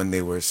happened when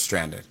they were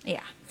stranded.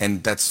 Yeah.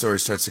 And that story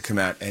starts to come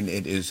out, and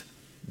it is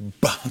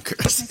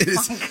bonkers. It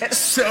is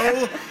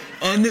so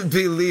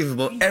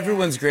unbelievable. Yeah.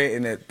 Everyone's great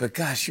in it, but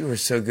gosh, you were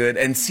so good.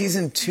 And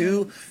season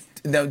 2,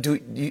 now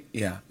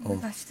yeah. Oh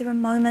gosh, there were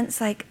moments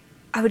like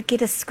I would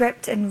get a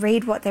script and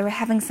read what they were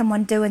having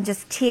someone do and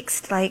just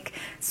text, like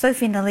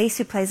Sophie Nalise,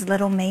 who plays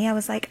Little Me. I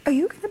was like, are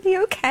you going to be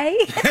okay?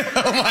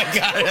 Oh, my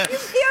God. Are you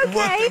be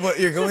okay?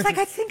 What you're going She was like,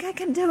 I think I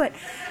can do it.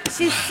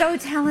 She's so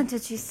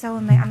talented. She's so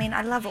amazing. I mean,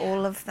 I love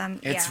all of them.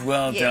 It's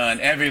well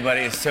done.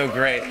 Everybody is so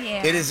great.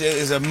 Yeah. It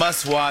is a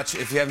must-watch.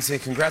 If you haven't seen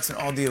it, congrats on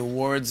all the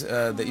awards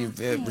that you've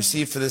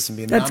received for this and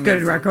being nominated. That's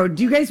good, Rocco.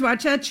 Do you guys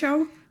watch that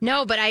show?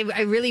 No, but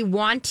I really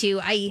want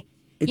to.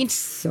 It's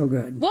so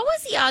good. What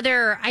was the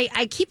other?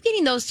 I keep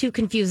getting those two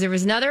confused. There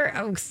was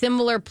another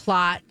similar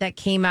plot that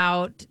came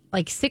out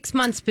like 6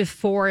 months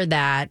before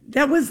that.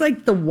 That was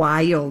like The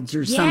Wilds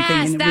or something.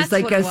 Yes, And that's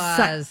like what it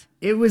was.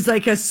 It was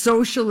like a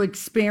social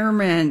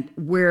experiment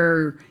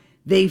where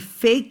they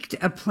faked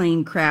a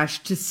plane crash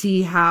to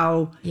see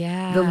how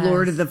the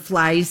Lord of the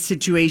Flies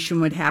situation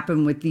would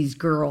happen with these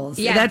girls.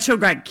 Yeah. That show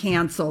got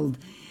canceled.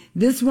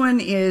 This one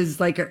is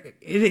it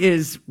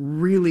is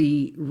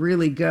really,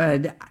 really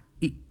good.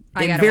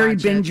 A very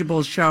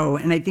bingeable show,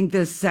 and I think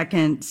the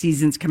second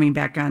season's coming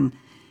back on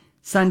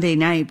Sunday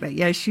night. But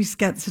yeah, she's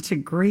got such a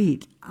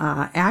great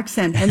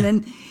accent. And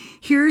then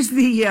here's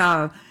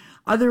the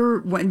other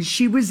one.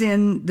 She was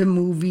in the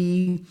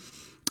movie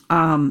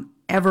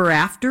Ever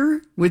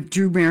After with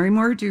Drew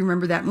Barrymore. Do you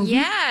remember that movie?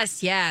 Yes.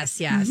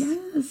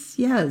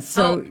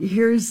 So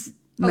here's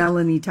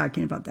Melanie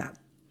talking about that.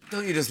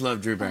 Don't you just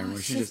love Drew Barrymore?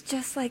 She's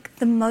just like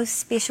the most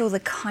special, the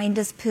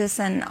kindest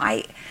person.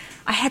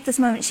 I had this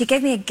moment. She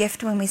gave me a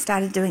gift when we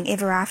started doing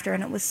Ever After,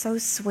 and it was so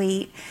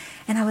sweet.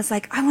 And I was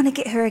like, I want to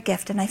get her a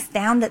gift. And I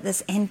found at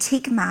this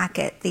antique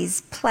market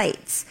these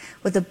plates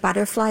with a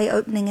butterfly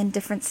opening in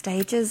different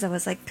stages. I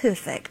was like,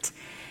 perfect.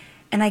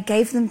 And I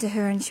gave them to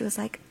her, and she was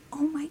like,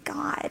 oh my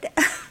God,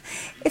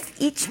 if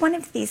each one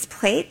of these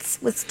plates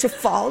was to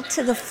fall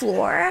to the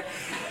floor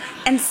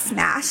and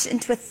smash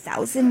into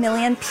 1,000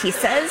 million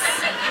pieces,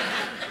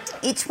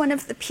 each one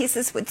of the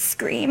pieces would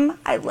scream,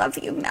 I love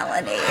you,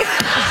 Melanie.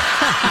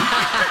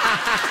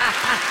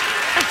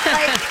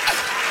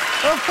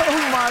 Oh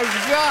my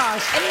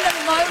gosh. In the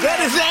moment. That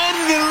is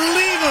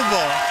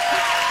unbelievable.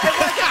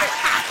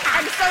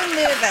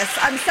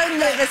 I'm so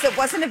nervous. It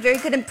wasn't a very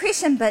good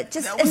impression, but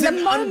just in the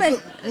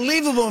moment.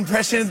 Unbelievable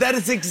impression. That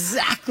is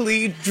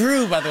exactly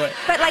Drew, by the way.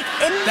 But like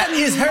in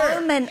the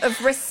moment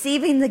of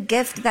receiving the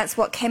gift, that's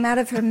what came out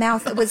of her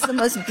mouth. It was the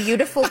most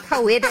beautiful,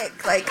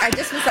 poetic. Like I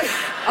just was like,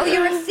 oh,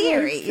 you're a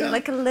fairy. You're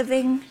like a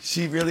living.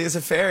 She really is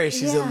a fairy.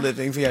 She's a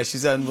living. Yeah,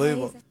 she's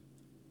unbelievable. Amazing.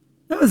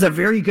 That was a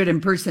very good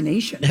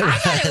impersonation. I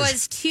thought it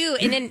was too.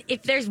 And then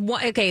if there's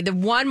one, the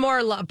one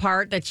more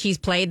part that she's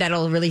played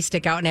that'll really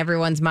stick out in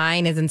everyone's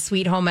mind is in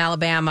Sweet Home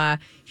Alabama.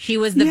 She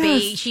was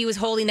she was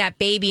holding that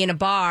baby in a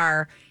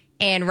bar,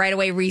 and right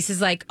away Reese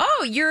is like,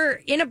 "Oh, you're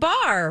in a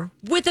bar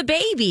with a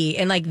baby,"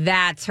 and like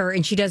that's her.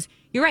 And she does.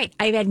 You're right.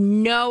 I had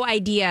no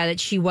idea that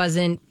she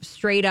wasn't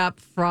straight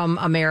up from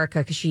America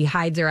because she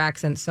hides her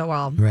accent so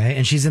well. Right,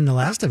 and she's in The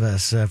Last of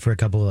Us for a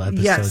couple of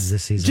episodes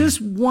this season.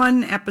 Just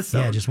one episode.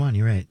 Yeah, just one.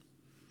 You're right.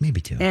 Maybe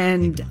 2.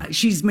 And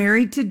she's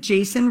married to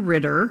Jason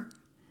Ritter,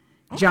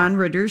 John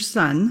Ritter's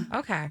son.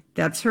 Okay.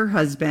 That's her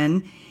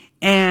husband.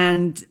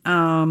 And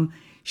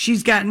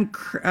she's gotten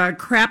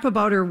crap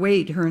about her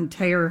weight her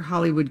entire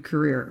Hollywood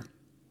career.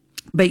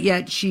 But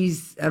yet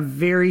she's a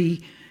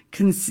very,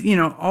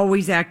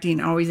 always acting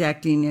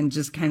and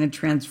just kind of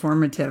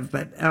transformative.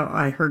 But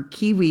her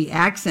Kiwi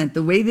accent,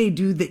 the way they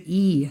do the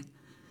E.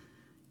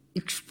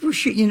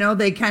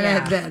 They kind of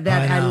have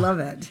that. I love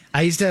it.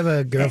 I used to have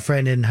a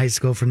girlfriend in high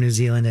school from New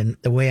Zealand, and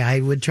the way I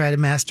would try to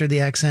master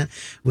the accent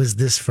was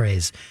this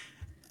phrase: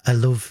 "I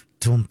love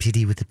Tom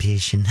Petty with a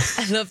passion."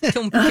 I love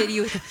Tom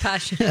Petty with a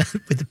passion.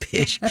 With a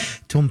passion,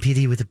 Tom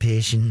Petty with a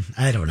passion.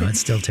 I don't know. It's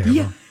still terrible.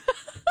 Yeah.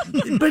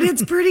 But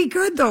it's pretty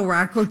good though,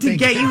 Rocco, to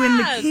get you in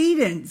the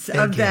cadence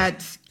of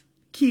that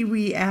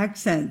Kiwi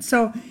accent.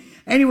 So,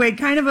 anyway,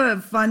 kind of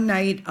a fun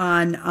night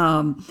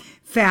on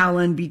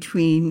Fallon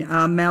between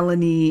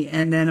Melanie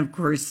and then, of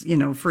course,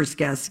 first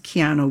guest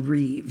Keanu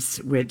Reeves,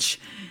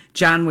 which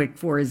John Wick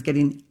 4 is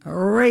getting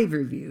rave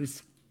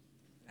reviews.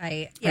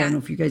 I don't know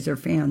if you guys are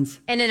fans.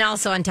 And then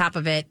also on top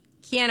of it,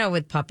 Keanu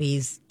with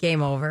puppies,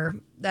 game over.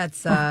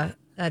 That's going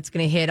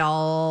to hit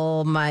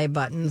all my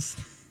buttons.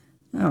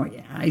 Oh,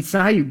 yeah. I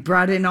saw you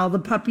brought in all the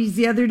puppies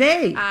the other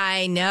day.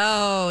 I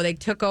know. They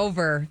took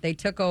over.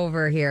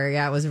 Here.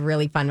 Yeah, it was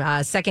really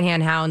fun.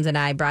 Secondhand Hounds and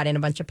I brought in a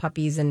bunch of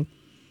puppies, and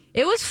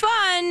it was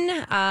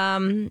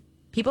fun.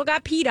 People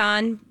got peed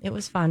on. It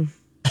was fun.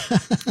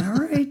 All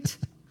right.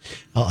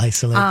 I'll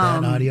isolate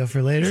that audio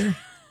for later.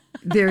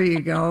 There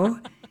you go.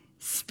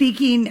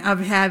 Speaking of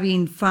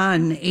having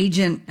fun,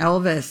 Agent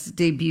Elvis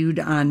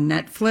debuted on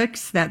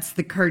Netflix. That's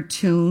the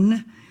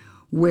cartoon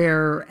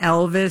where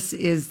Elvis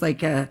is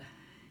like a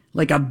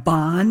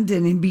Bond,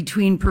 and in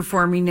between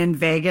performing in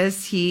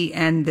Vegas, he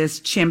and this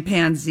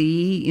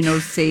chimpanzee,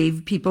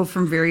 save people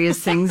from various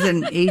things.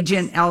 And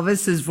Agent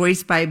Elvis is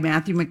voiced by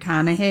Matthew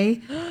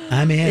McConaughey.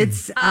 I'm in.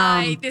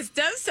 This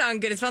does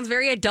sound good. It sounds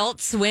very Adult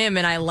Swim,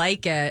 and I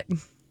like it.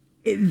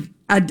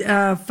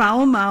 A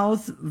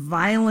foul-mouthed,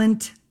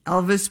 violent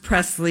Elvis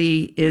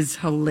Presley is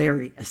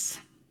hilarious.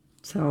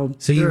 So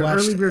you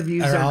watched early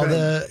reviews are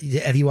good.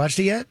 Have you watched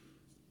it yet?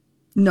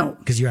 No,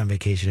 because you're on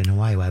vacation in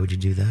Hawaii. Why would you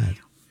do that?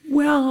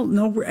 Well,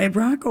 no,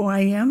 Rocco, I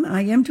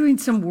am doing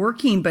some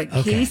working, but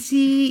okay.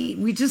 Casey,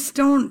 we just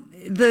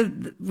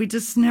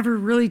never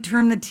really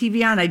turn the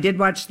TV on. I did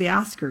watch the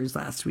Oscars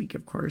last week,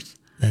 of course.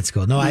 That's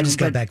cool. No, I just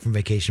got back from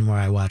vacation where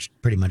I watched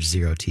pretty much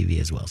zero TV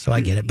as well. So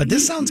I get it. But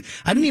this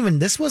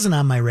wasn't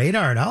on my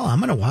radar at all. I'm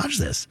going to watch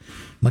this.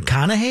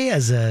 McConaughey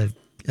as a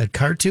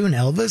cartoon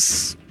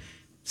Elvis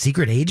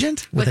secret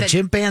agent with a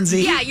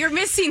chimpanzee? Yeah, you're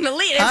missing the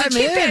lead. It's a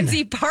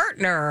chimpanzee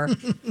partner.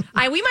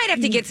 We might have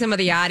to get some of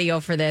the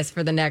audio for this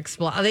for the next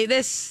blog.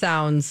 This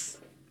sounds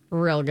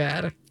real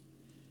good.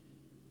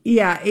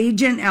 Yeah,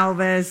 Agent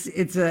Elvis.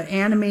 It's an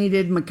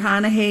animated.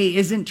 McConaughey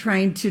isn't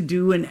trying to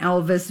do an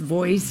Elvis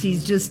voice.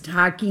 He's just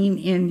talking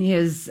in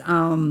his,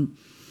 Matthew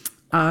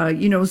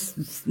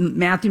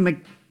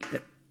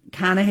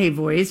McConaughey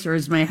voice, or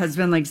as my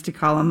husband likes to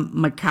call him,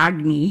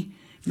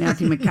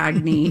 Matthew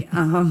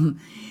McConaughey.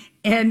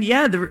 And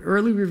yeah, the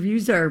early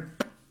reviews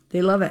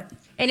they love it.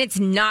 And it's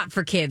not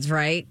for kids,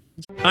 right?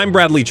 I'm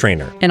Bradley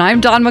Trainer. And I'm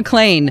Don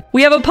McClain.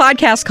 We have a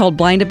podcast called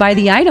Blinded by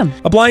the Item.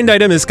 A blind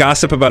item is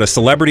gossip about a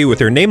celebrity with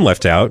their name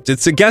left out.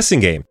 It's a guessing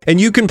game,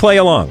 and you can play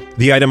along.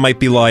 The item might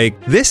be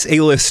like, this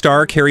A-list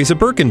star carries a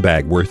Birkin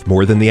bag worth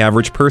more than the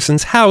average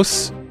person's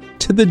house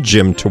to the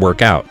gym to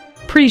work out.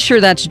 Pretty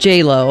sure that's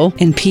J-Lo.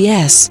 And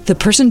P.S. the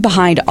person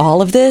behind all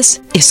of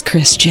this is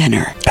Kris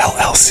Jenner,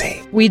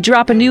 LLC. We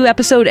drop a new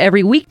episode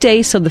every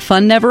weekday so the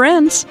fun never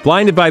ends.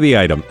 Blinded by the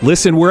Item.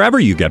 Listen wherever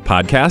you get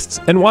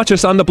podcasts and watch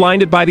us on the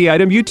Blinded by the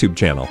Item YouTube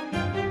channel.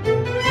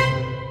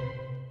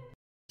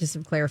 Just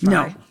to clarify.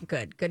 No.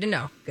 Good to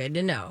know.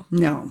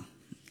 No.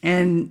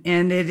 And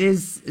it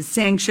is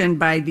sanctioned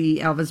by the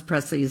Elvis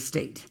Presley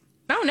estate.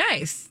 Oh,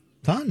 nice.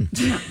 Fun.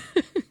 Yeah.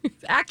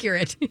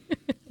 Accurate.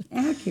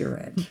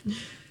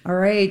 All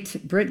right,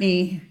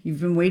 Brittany, you've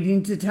been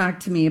waiting to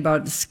talk to me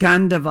about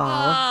Skandaval.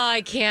 Oh,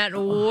 I can't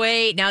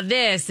wait. Now,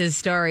 this is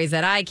stories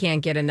that I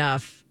can't get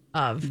enough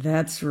of.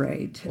 That's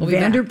right.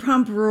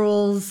 Vanderpump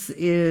Rules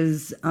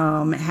is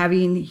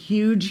having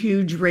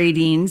huge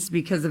ratings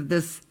because of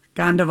this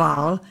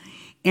Skandaval.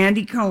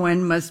 Andy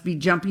Cohen must be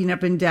jumping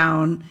up and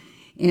down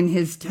in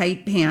his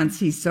tight pants.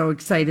 He's so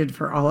excited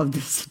for all of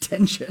this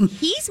attention.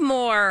 He's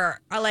more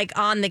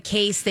on the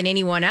case than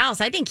anyone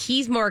else. I think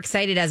he's more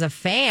excited as a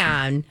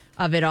fan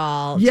of it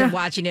all to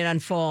watching it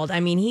unfold. I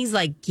mean, he's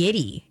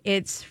giddy.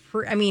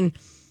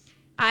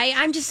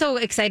 I'm just so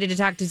excited to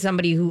talk to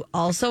somebody who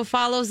also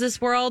follows this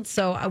world.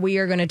 So we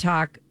are going to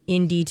talk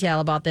in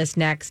detail about this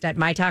next at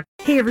My Talk.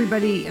 Hey,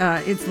 everybody.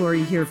 It's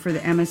Lori here for the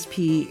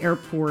MSP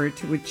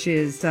Airport, which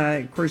is,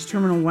 of course,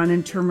 Terminal 1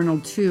 and Terminal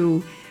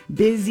 2.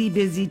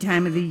 Busy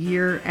time of the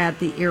year at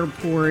the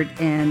airport.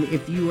 And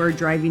if you are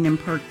driving and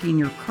parking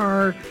your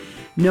car,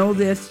 know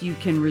this, you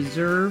can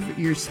reserve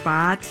your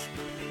spot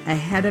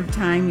ahead of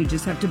time. You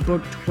just have to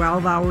book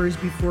 12 hours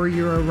before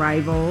your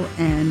arrival.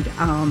 And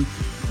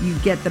you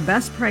get the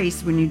best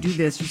price when you do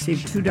this. You save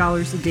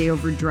 $2 a day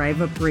over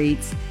drive-up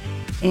rates.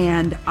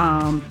 And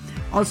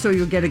also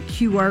you'll get a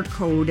QR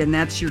code, and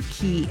that's your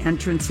key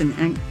entrance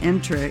and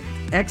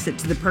exit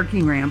to the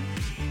parking ramp.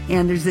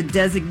 And there's a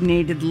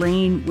designated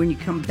lane when you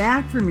come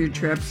back from your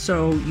trip,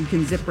 so you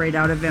can zip right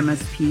out of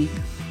MSP.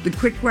 The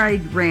quick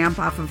ride ramp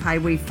off of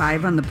Highway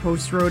 5 on the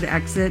Post Road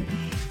exit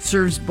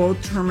serves both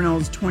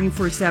terminals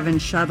 24/7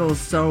 shuttles.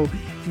 So if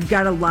you've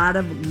got a lot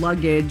of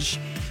luggage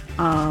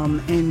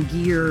and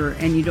gear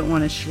and you don't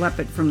want to schlep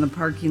it from the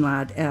parking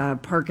lot,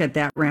 park at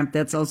that ramp.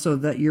 That's also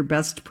your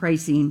best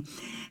pricing.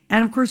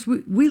 And of course,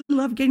 we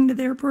love getting to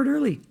the airport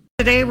early.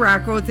 Today,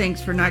 Rocco, thanks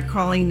for not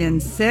calling in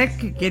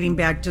sick, getting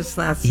back just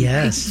last night.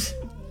 Yes.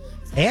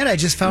 And I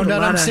just found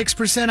out I'm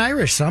 6%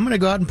 Irish, so I'm going to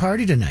go out and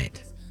party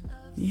tonight.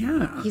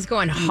 Yeah. He's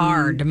going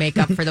hard to make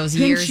up for those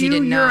years he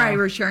didn't know. You're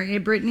Irish, aren't you,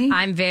 Brittany?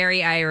 I'm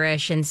very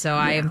Irish, and so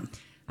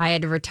I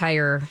had to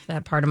retire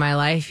that part of my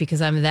life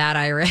because I'm that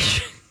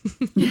Irish.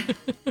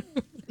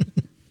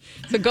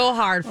 So go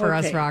hard for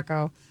us,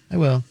 Rocco. I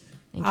will.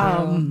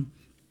 Thank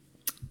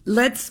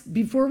you.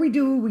 Before we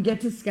get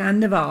to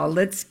Skandival,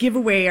 let's give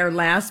away our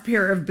last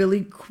pair of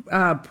Billy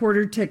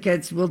Porter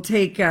tickets. We'll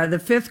take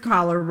the fifth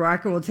caller.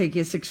 Rocco will take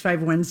you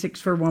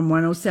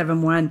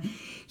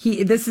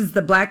 651-641-1071. This is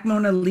the Black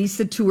Mona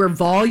Lisa Tour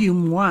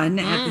Volume 1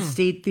 at the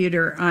State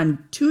Theater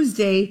on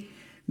Tuesday,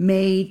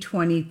 May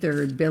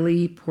 23rd.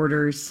 Billy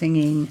Porter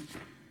singing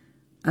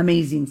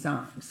amazing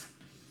songs.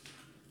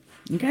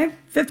 Okay,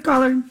 fifth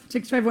caller,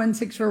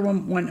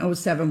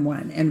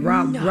 651-641-1071. And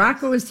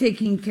Rocco is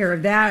taking care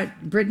of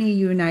that. Brittany,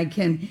 you and I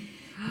can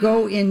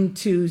go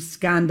into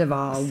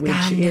Skandival,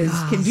 which is...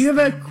 do you have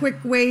a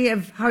quick way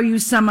of how you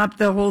sum up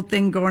the whole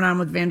thing going on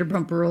with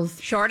Vanderpump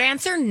Rules? Short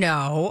answer,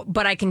 no,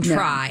 but I can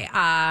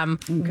try.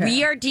 Okay.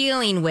 We are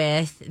dealing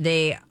with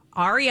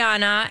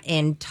Ariana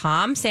and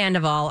Tom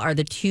Sandoval are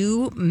the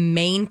two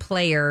main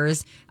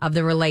players of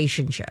the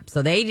relationship.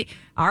 So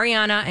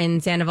Ariana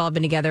and Sandoval have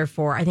been together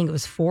for, I think it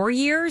was 4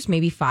 years,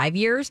 maybe 5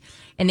 years,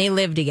 and they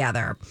live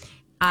together.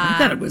 I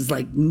thought it was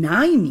like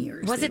 9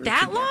 years. Was it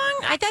that long?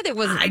 I thought it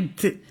was.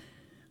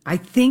 I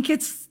think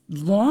it's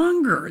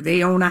longer.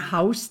 They own a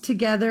house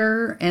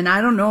together, and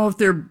I don't know if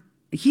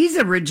he's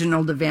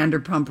original to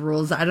Vanderpump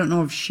Rules. I don't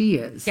know if she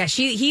is. Yeah,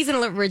 he's an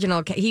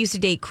original. He used to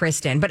date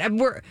Kristen, but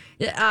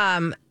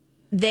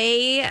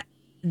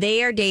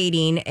they are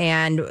dating,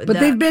 but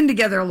they've been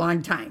together a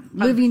long time,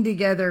 living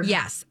together.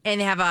 Yes,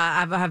 and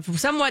have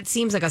somewhat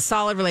seems like a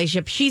solid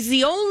relationship. She's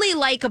the only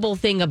likable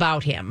thing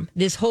about him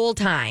this whole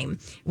time.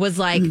 Was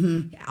like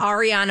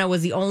Ariana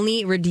was the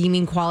only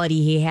redeeming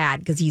quality he had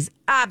because he's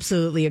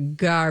absolutely a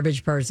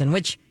garbage person,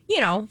 which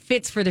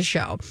fits for the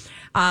show.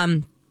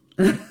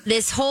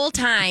 This whole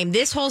time,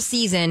 this whole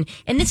season,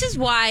 and this is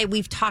why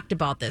we've talked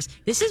about this.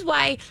 This is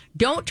why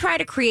don't try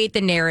to create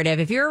the narrative.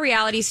 If you're a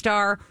reality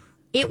star,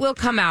 it will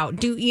come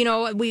out.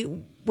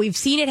 We've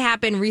seen it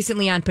happen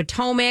recently on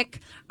Potomac.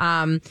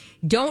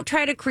 Don't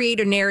try to create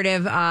a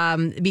narrative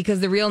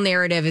because the real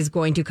narrative is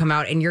going to come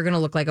out and you're going to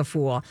look like a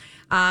fool.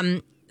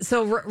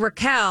 So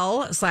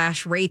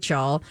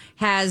Raquel/Rachel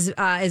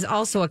is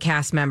also a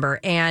cast member,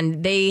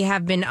 and they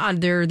have been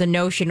under the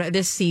notion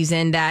this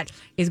season that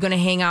is going to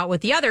hang out with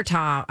the other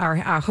Tom or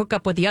hook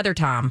up with the other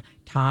Tom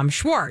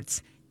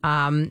Schwartz.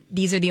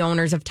 These are the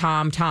owners of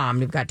Tom.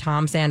 We've got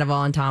Tom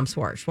Sandoval and Tom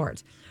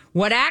Schwartz.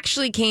 What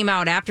actually came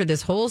out after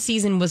this whole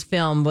season was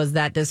filmed was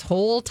that this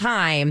whole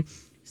time,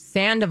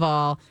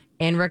 Sandoval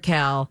and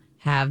Raquel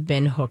have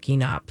been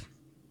hooking up.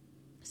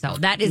 So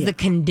that is the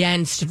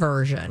condensed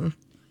version.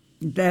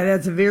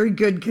 That's a very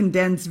good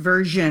condensed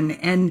version.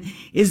 And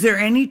is there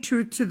any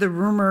truth to the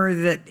rumor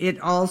that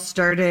it all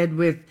started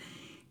with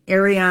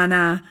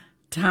Ariana,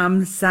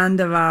 Tom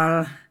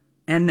Sandoval,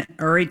 and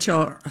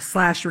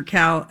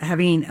Rachel/Raquel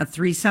having a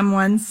threesome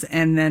once,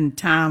 and then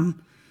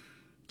Tom?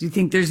 Do you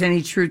think there's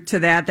any truth to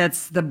that?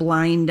 That's the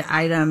blind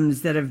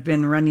items that have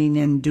been running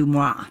in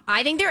Dumois.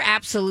 I think there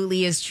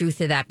absolutely is truth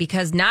to that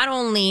because not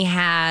only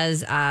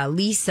has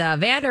Lisa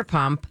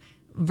Vanderpump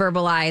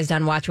verbalized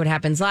on Watch What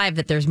Happens Live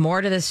that there's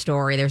more to the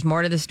story.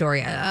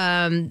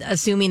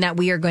 Assuming that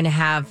we are going to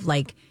have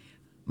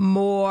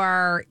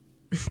more,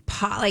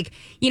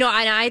 and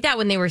I thought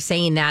when they were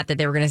saying that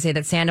they were going to say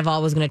that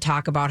Sandoval was going to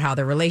talk about how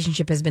the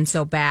relationship has been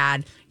so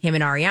bad, him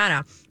and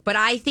Ariana. But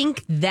I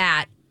think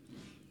that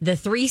the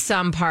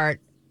threesome part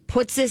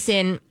puts this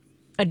in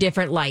a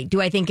different light. Do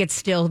I think it's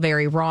still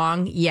very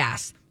wrong?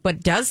 Yes.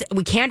 But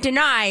we can't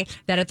deny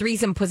that a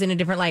threesome puts in a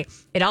different light.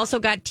 It also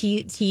got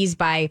teased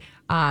by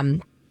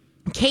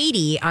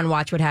Katie on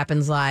Watch What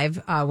Happens Live,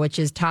 which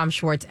is Tom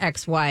Schwartz's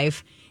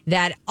ex-wife,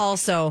 that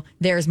also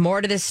there's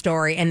more to this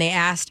story. And they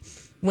asked,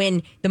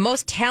 when the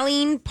most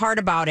telling part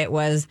about it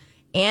was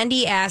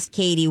Andy asked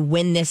Katie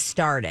when this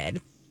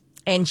started.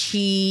 And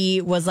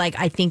she was like,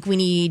 I think we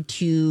need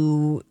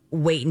to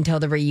wait until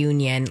the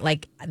reunion.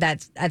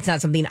 That's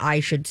not something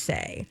I should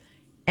say.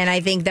 And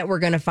I think that we're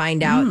going to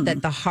find out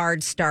that the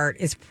hard start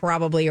is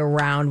probably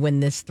around when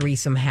this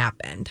threesome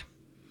happened.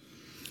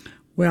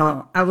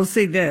 Well, I will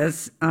say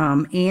this.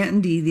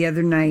 Andy the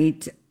other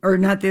night, or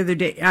not the other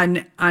day,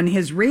 on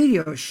his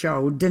radio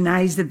show,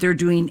 denies that they're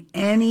doing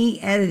any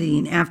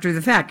editing after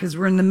the fact because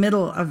we're in the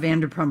middle of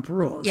Vanderpump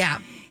Rules. Yeah.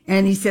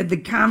 And he said the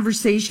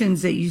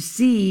conversations that you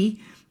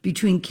see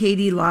between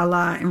Katie,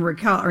 Lala, and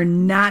Raquel are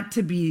not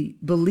to be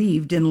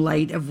believed in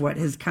light of what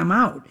has come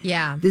out.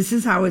 Yeah. This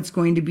is how it's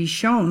going to be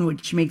shown,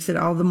 which makes it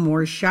all the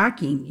more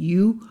shocking.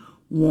 You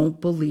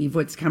won't believe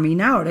what's coming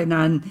out. And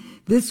on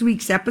this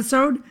week's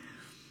episode,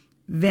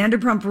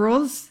 Vanderpump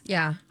Rules,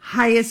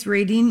 highest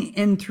rating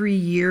in 3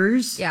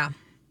 years.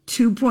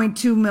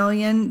 2.2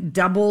 million,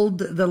 doubled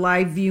the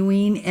live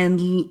viewing,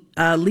 and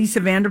Lisa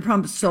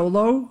Vanderpump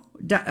solo,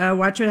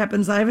 Watch What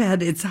Happens Live,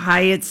 had its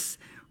highest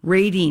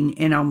rating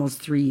in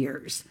almost 3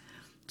 years.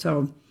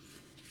 So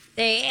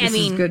this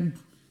is good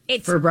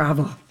for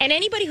Bravo. And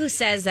anybody who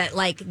says that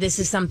this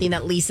is something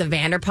that Lisa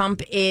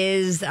Vanderpump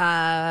is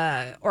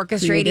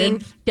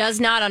orchestrating does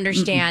not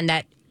understand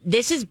that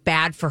this is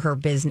bad for her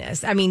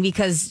business. I mean,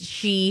 because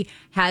she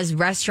has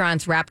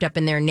restaurants wrapped up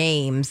in their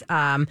names.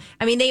 I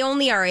mean, they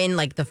only are in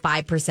like the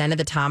 5% of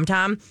the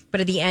TomTom,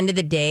 but at the end of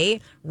the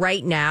day,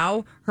 right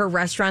now, her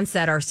restaurants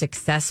that are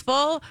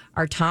successful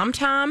are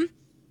TomTom,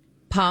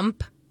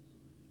 Pump,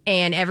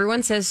 and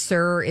everyone says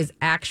Sir is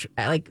actually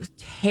like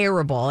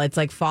terrible. It's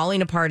like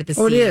falling apart at the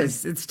seams. Oh, it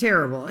is. It's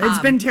terrible. It's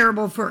been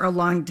terrible for a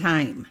long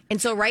time. And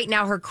so right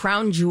now, her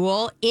crown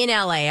jewel in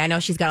LA, I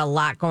know she's got a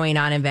lot going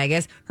on in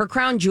Vegas. Her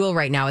crown jewel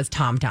right now is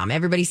TomTom.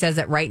 Everybody says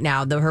that right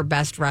now, her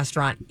best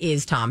restaurant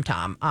is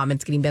TomTom.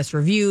 It's getting best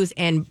reviews,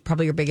 and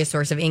probably her biggest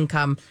source of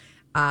income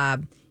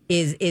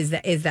is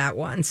that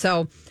one.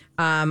 So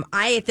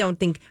I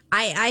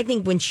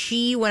think when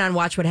she went on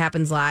Watch What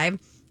Happens Live,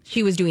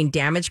 she was doing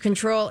damage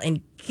control,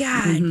 and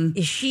God,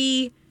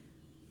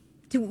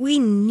 do we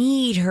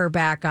need her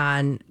back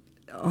on?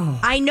 Oh,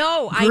 I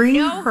know. Bring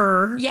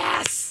her.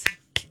 Yes.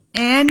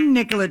 And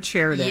Nicolette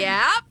Sheridan.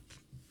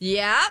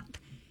 Yep.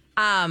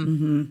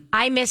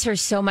 I miss her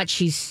so much.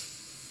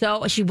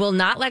 She will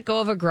not let go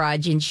of a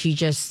grudge, and she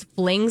just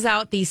flings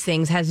out these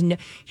things.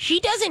 She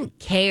doesn't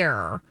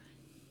care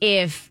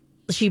if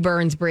she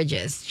burns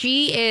bridges.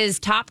 She is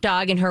top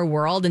dog in her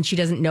world, and she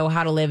doesn't know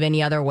how to live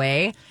any other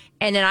way.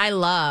 And then I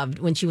loved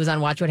when she was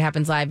on Watch What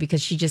Happens Live,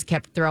 because she just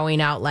kept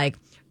throwing out like,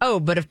 oh,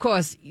 but of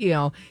course,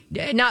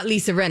 not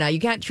Lisa Rinna. You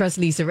can't trust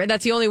Lisa Rinna.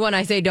 That's the only one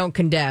I say don't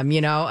condemn,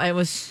 It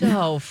was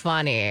so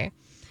funny.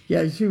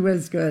 Yeah, she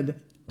was good.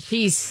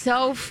 She's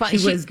so funny.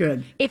 She was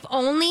good. If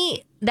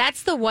only,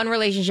 that's the one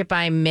relationship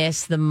I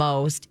miss the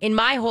most in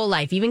my whole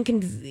life. Even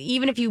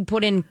if you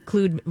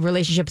include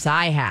relationships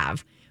I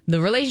have,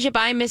 the relationship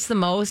I miss the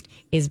most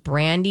is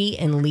Brandy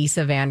and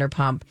Lisa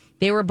Vanderpump.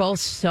 They were both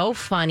so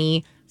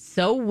funny,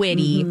 so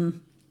witty,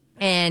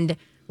 and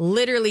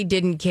literally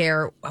didn't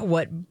care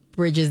what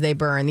bridges they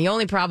burned. The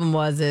only problem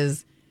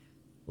is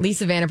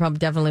Lisa Vanderpump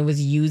definitely was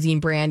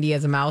using Brandy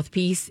as a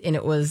mouthpiece, and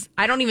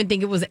I don't even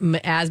think it was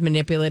as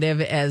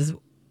manipulative as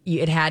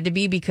it had to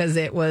be, because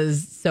it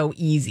was so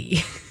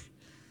easy.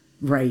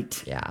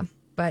 Right. Yeah.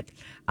 But,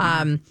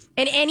 and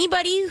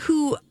anybody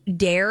who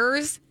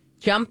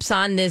jumps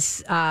on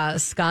this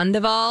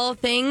Skandival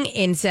thing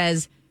and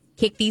says,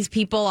 kick these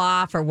people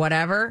off or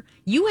whatever,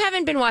 you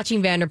haven't been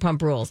watching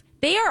Vanderpump Rules.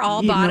 They are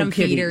all bottom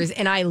feeders,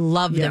 and I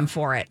love them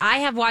for it. I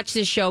have watched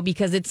this show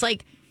because it's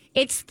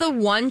the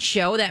one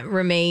show that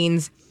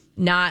remains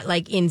not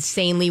like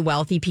insanely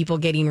wealthy people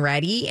getting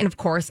ready. And of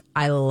course,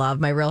 I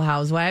love my Real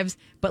Housewives,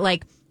 but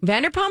like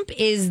Vanderpump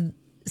is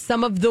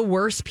some of the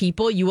worst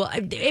people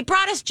it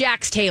brought us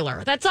Jax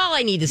Taylor. That's all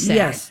I need to say.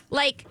 Yes.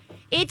 Like,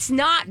 it's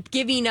not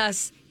giving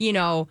us,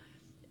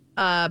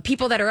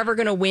 people that are ever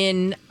going to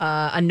win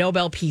a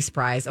Nobel Peace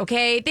Prize,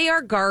 okay? They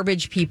are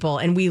garbage people,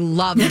 and we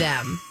love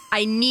them.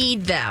 I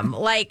need them.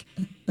 Like,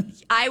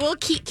 I will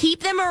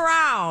keep them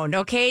around,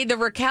 okay? The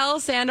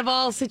Raquel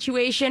Sandoval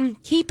situation,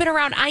 keep it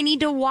around. I need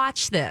to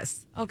watch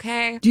this,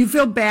 okay? Do you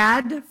feel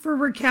bad for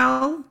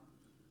Raquel?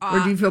 Or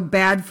do you feel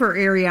bad for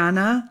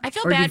Ariana? I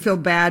feel bad. Or do you bad. feel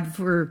bad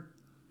for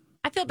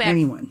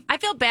anyone? I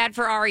feel bad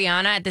for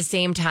Ariana at the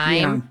same time.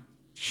 Yeah.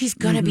 She's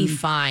going to be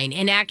fine.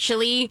 And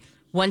actually,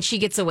 once she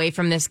gets away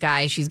from this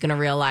guy, she's going to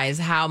realize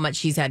how much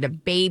she's had to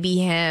baby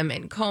him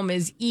and comb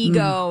his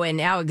ego and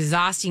how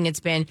exhausting it's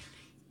been.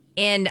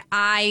 And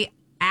I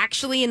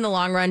actually, in the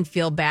long run,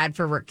 feel bad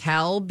for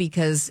Raquel,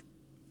 because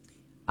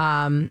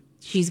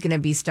she's going to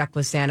be stuck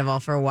with Sandoval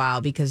for a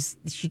while, because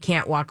she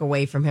can't walk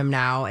away from him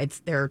now.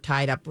 They're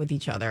tied up with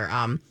each other.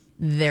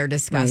 They're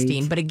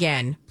disgusting. Right. But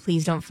again,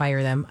 please don't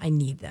fire them. I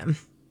need them.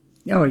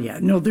 Oh, yeah.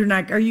 No, they're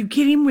not. Are you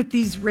kidding with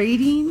these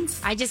ratings?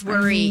 I just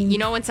worry.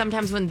 When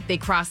sometimes when they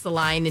cross the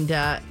line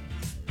into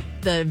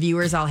the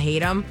viewers, I'll hate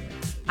them.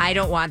 I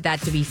don't want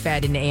that to be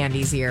fed into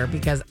Andy's ear,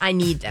 because I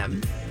need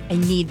them. I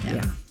need them.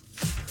 Yeah.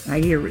 I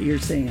hear what you're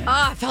saying. Oh,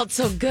 I felt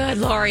so good,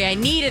 Lori. I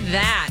needed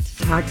that.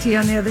 Talk to you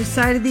on the other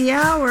side of the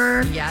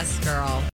hour. Yes, girl.